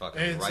flash,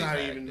 fucking and it's right not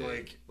back, even dude,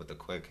 like with the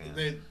quick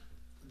hand.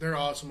 They're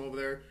awesome over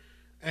there,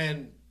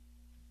 and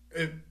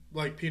it,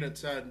 like Peanut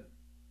said,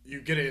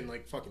 you get it in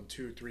like fucking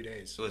 2-3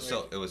 days.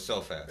 It was so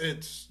fast.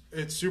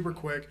 It's super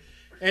quick,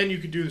 and you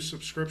can do the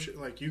subscription.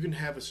 Like you can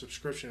have a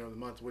subscription of the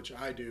month, which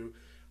I do.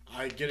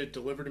 I get it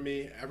delivered to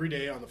me every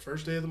day on the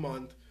first day of the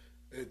month.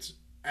 It's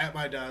at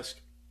my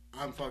desk.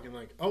 I'm fucking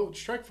like, oh, it's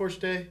Strike Force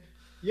Day.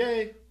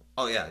 Yay.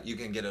 Oh, yeah. You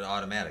can get it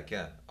automatic,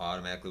 yeah.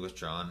 Automatically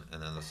withdrawn, and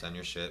then they'll send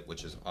your shit,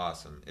 which is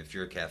awesome. If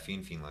you're a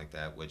caffeine fiend like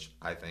that, which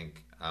I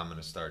think I'm going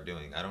to start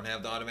doing. I don't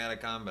have the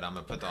automatic on, but I'm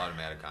going to put the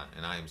automatic on.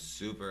 And I am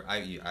super...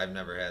 I've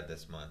never had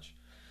this much.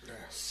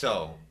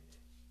 So,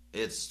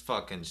 it's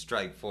fucking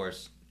Strike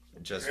Force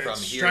just from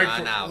here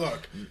on out.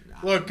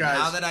 Look, guys.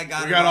 Now that I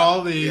got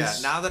all these. Yeah,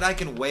 now that I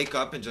can wake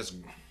up and just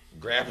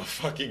grab a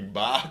fucking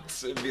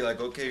box and be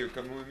like, okay, you're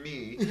coming with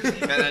me,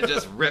 and then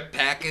just rip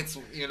packets,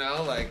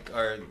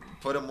 or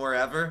put them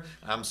wherever.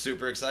 I'm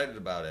super excited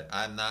about it.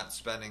 I'm not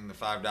spending the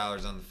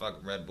 $5 on the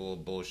fucking Red Bull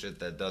bullshit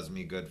that does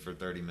me good for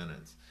 30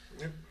 minutes.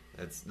 Yep.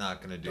 It's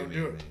not going to do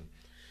me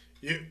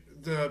anything.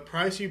 The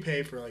price you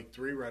pay for like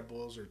 3 Red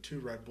Bulls or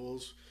 2 Red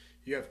Bulls,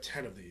 you have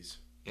 10 of these.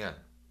 Yeah.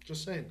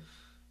 Just saying.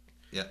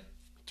 Yeah.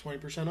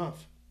 20%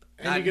 off.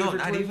 And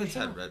not even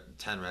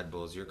 10 Red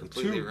Bulls. You're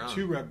completely wrong.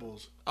 2 Red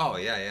Bulls. Oh,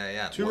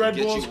 yeah. 2 Red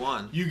Bulls,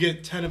 you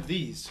get 10 of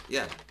these.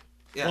 Yeah.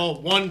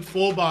 Well, 1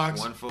 full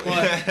box, but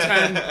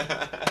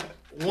 10...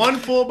 1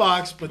 full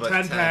box, but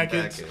 10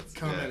 packets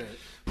come in it.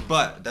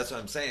 But that's what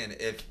I'm saying.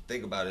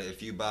 Think about it.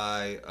 If you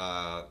buy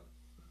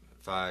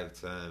 5,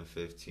 10,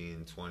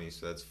 15, 20,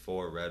 so that's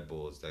 4 Red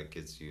Bulls. That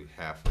gets you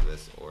half of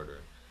this order.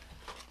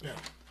 Yeah.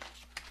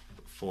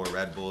 4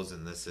 Red Bulls,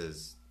 and this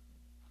is...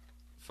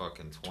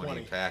 fucking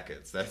 20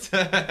 packets. That's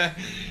that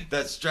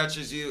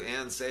stretches you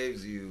and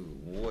saves you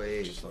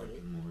way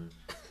fucking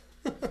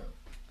more.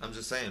 I'm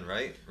just saying,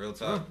 right? Real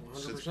talk.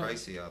 Shit's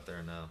pricey out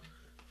there now.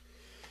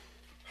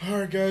 All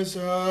right, guys.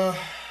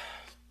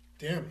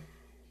 Damn,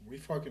 we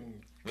killed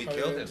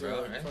it,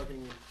 bro. Right?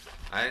 Fucking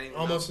I didn't even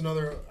almost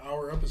another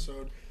hour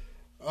episode.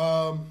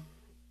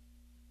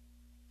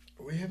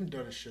 We haven't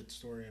done a shit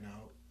story in a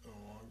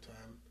long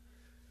time.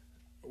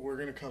 We're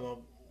gonna come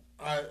up.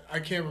 I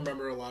can't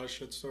remember a lot of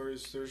shit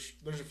stories. There's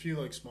a few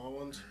like small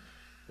ones.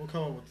 We'll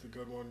come up with a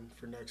good one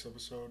for next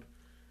episode.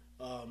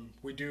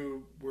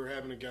 We're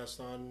having a guest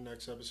on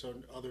next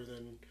episode other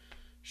than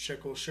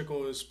Schickel.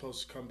 Schickel is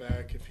supposed to come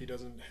back if he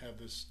doesn't have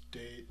this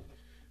date.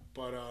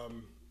 But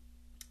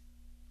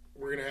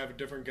we're gonna have a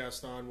different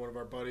guest on, one of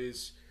our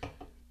buddies,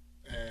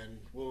 and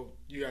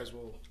you guys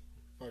will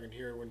fucking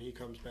hear when he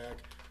comes back.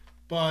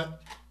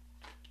 But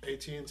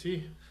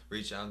AT&T.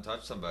 Reach out and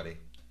touch somebody.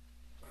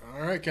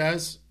 All right,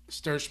 guys.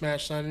 Stir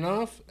Smash signing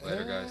off.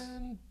 Later, guys.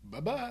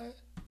 Bye-bye.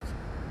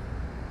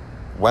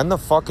 When the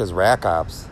fuck is Rack Ops?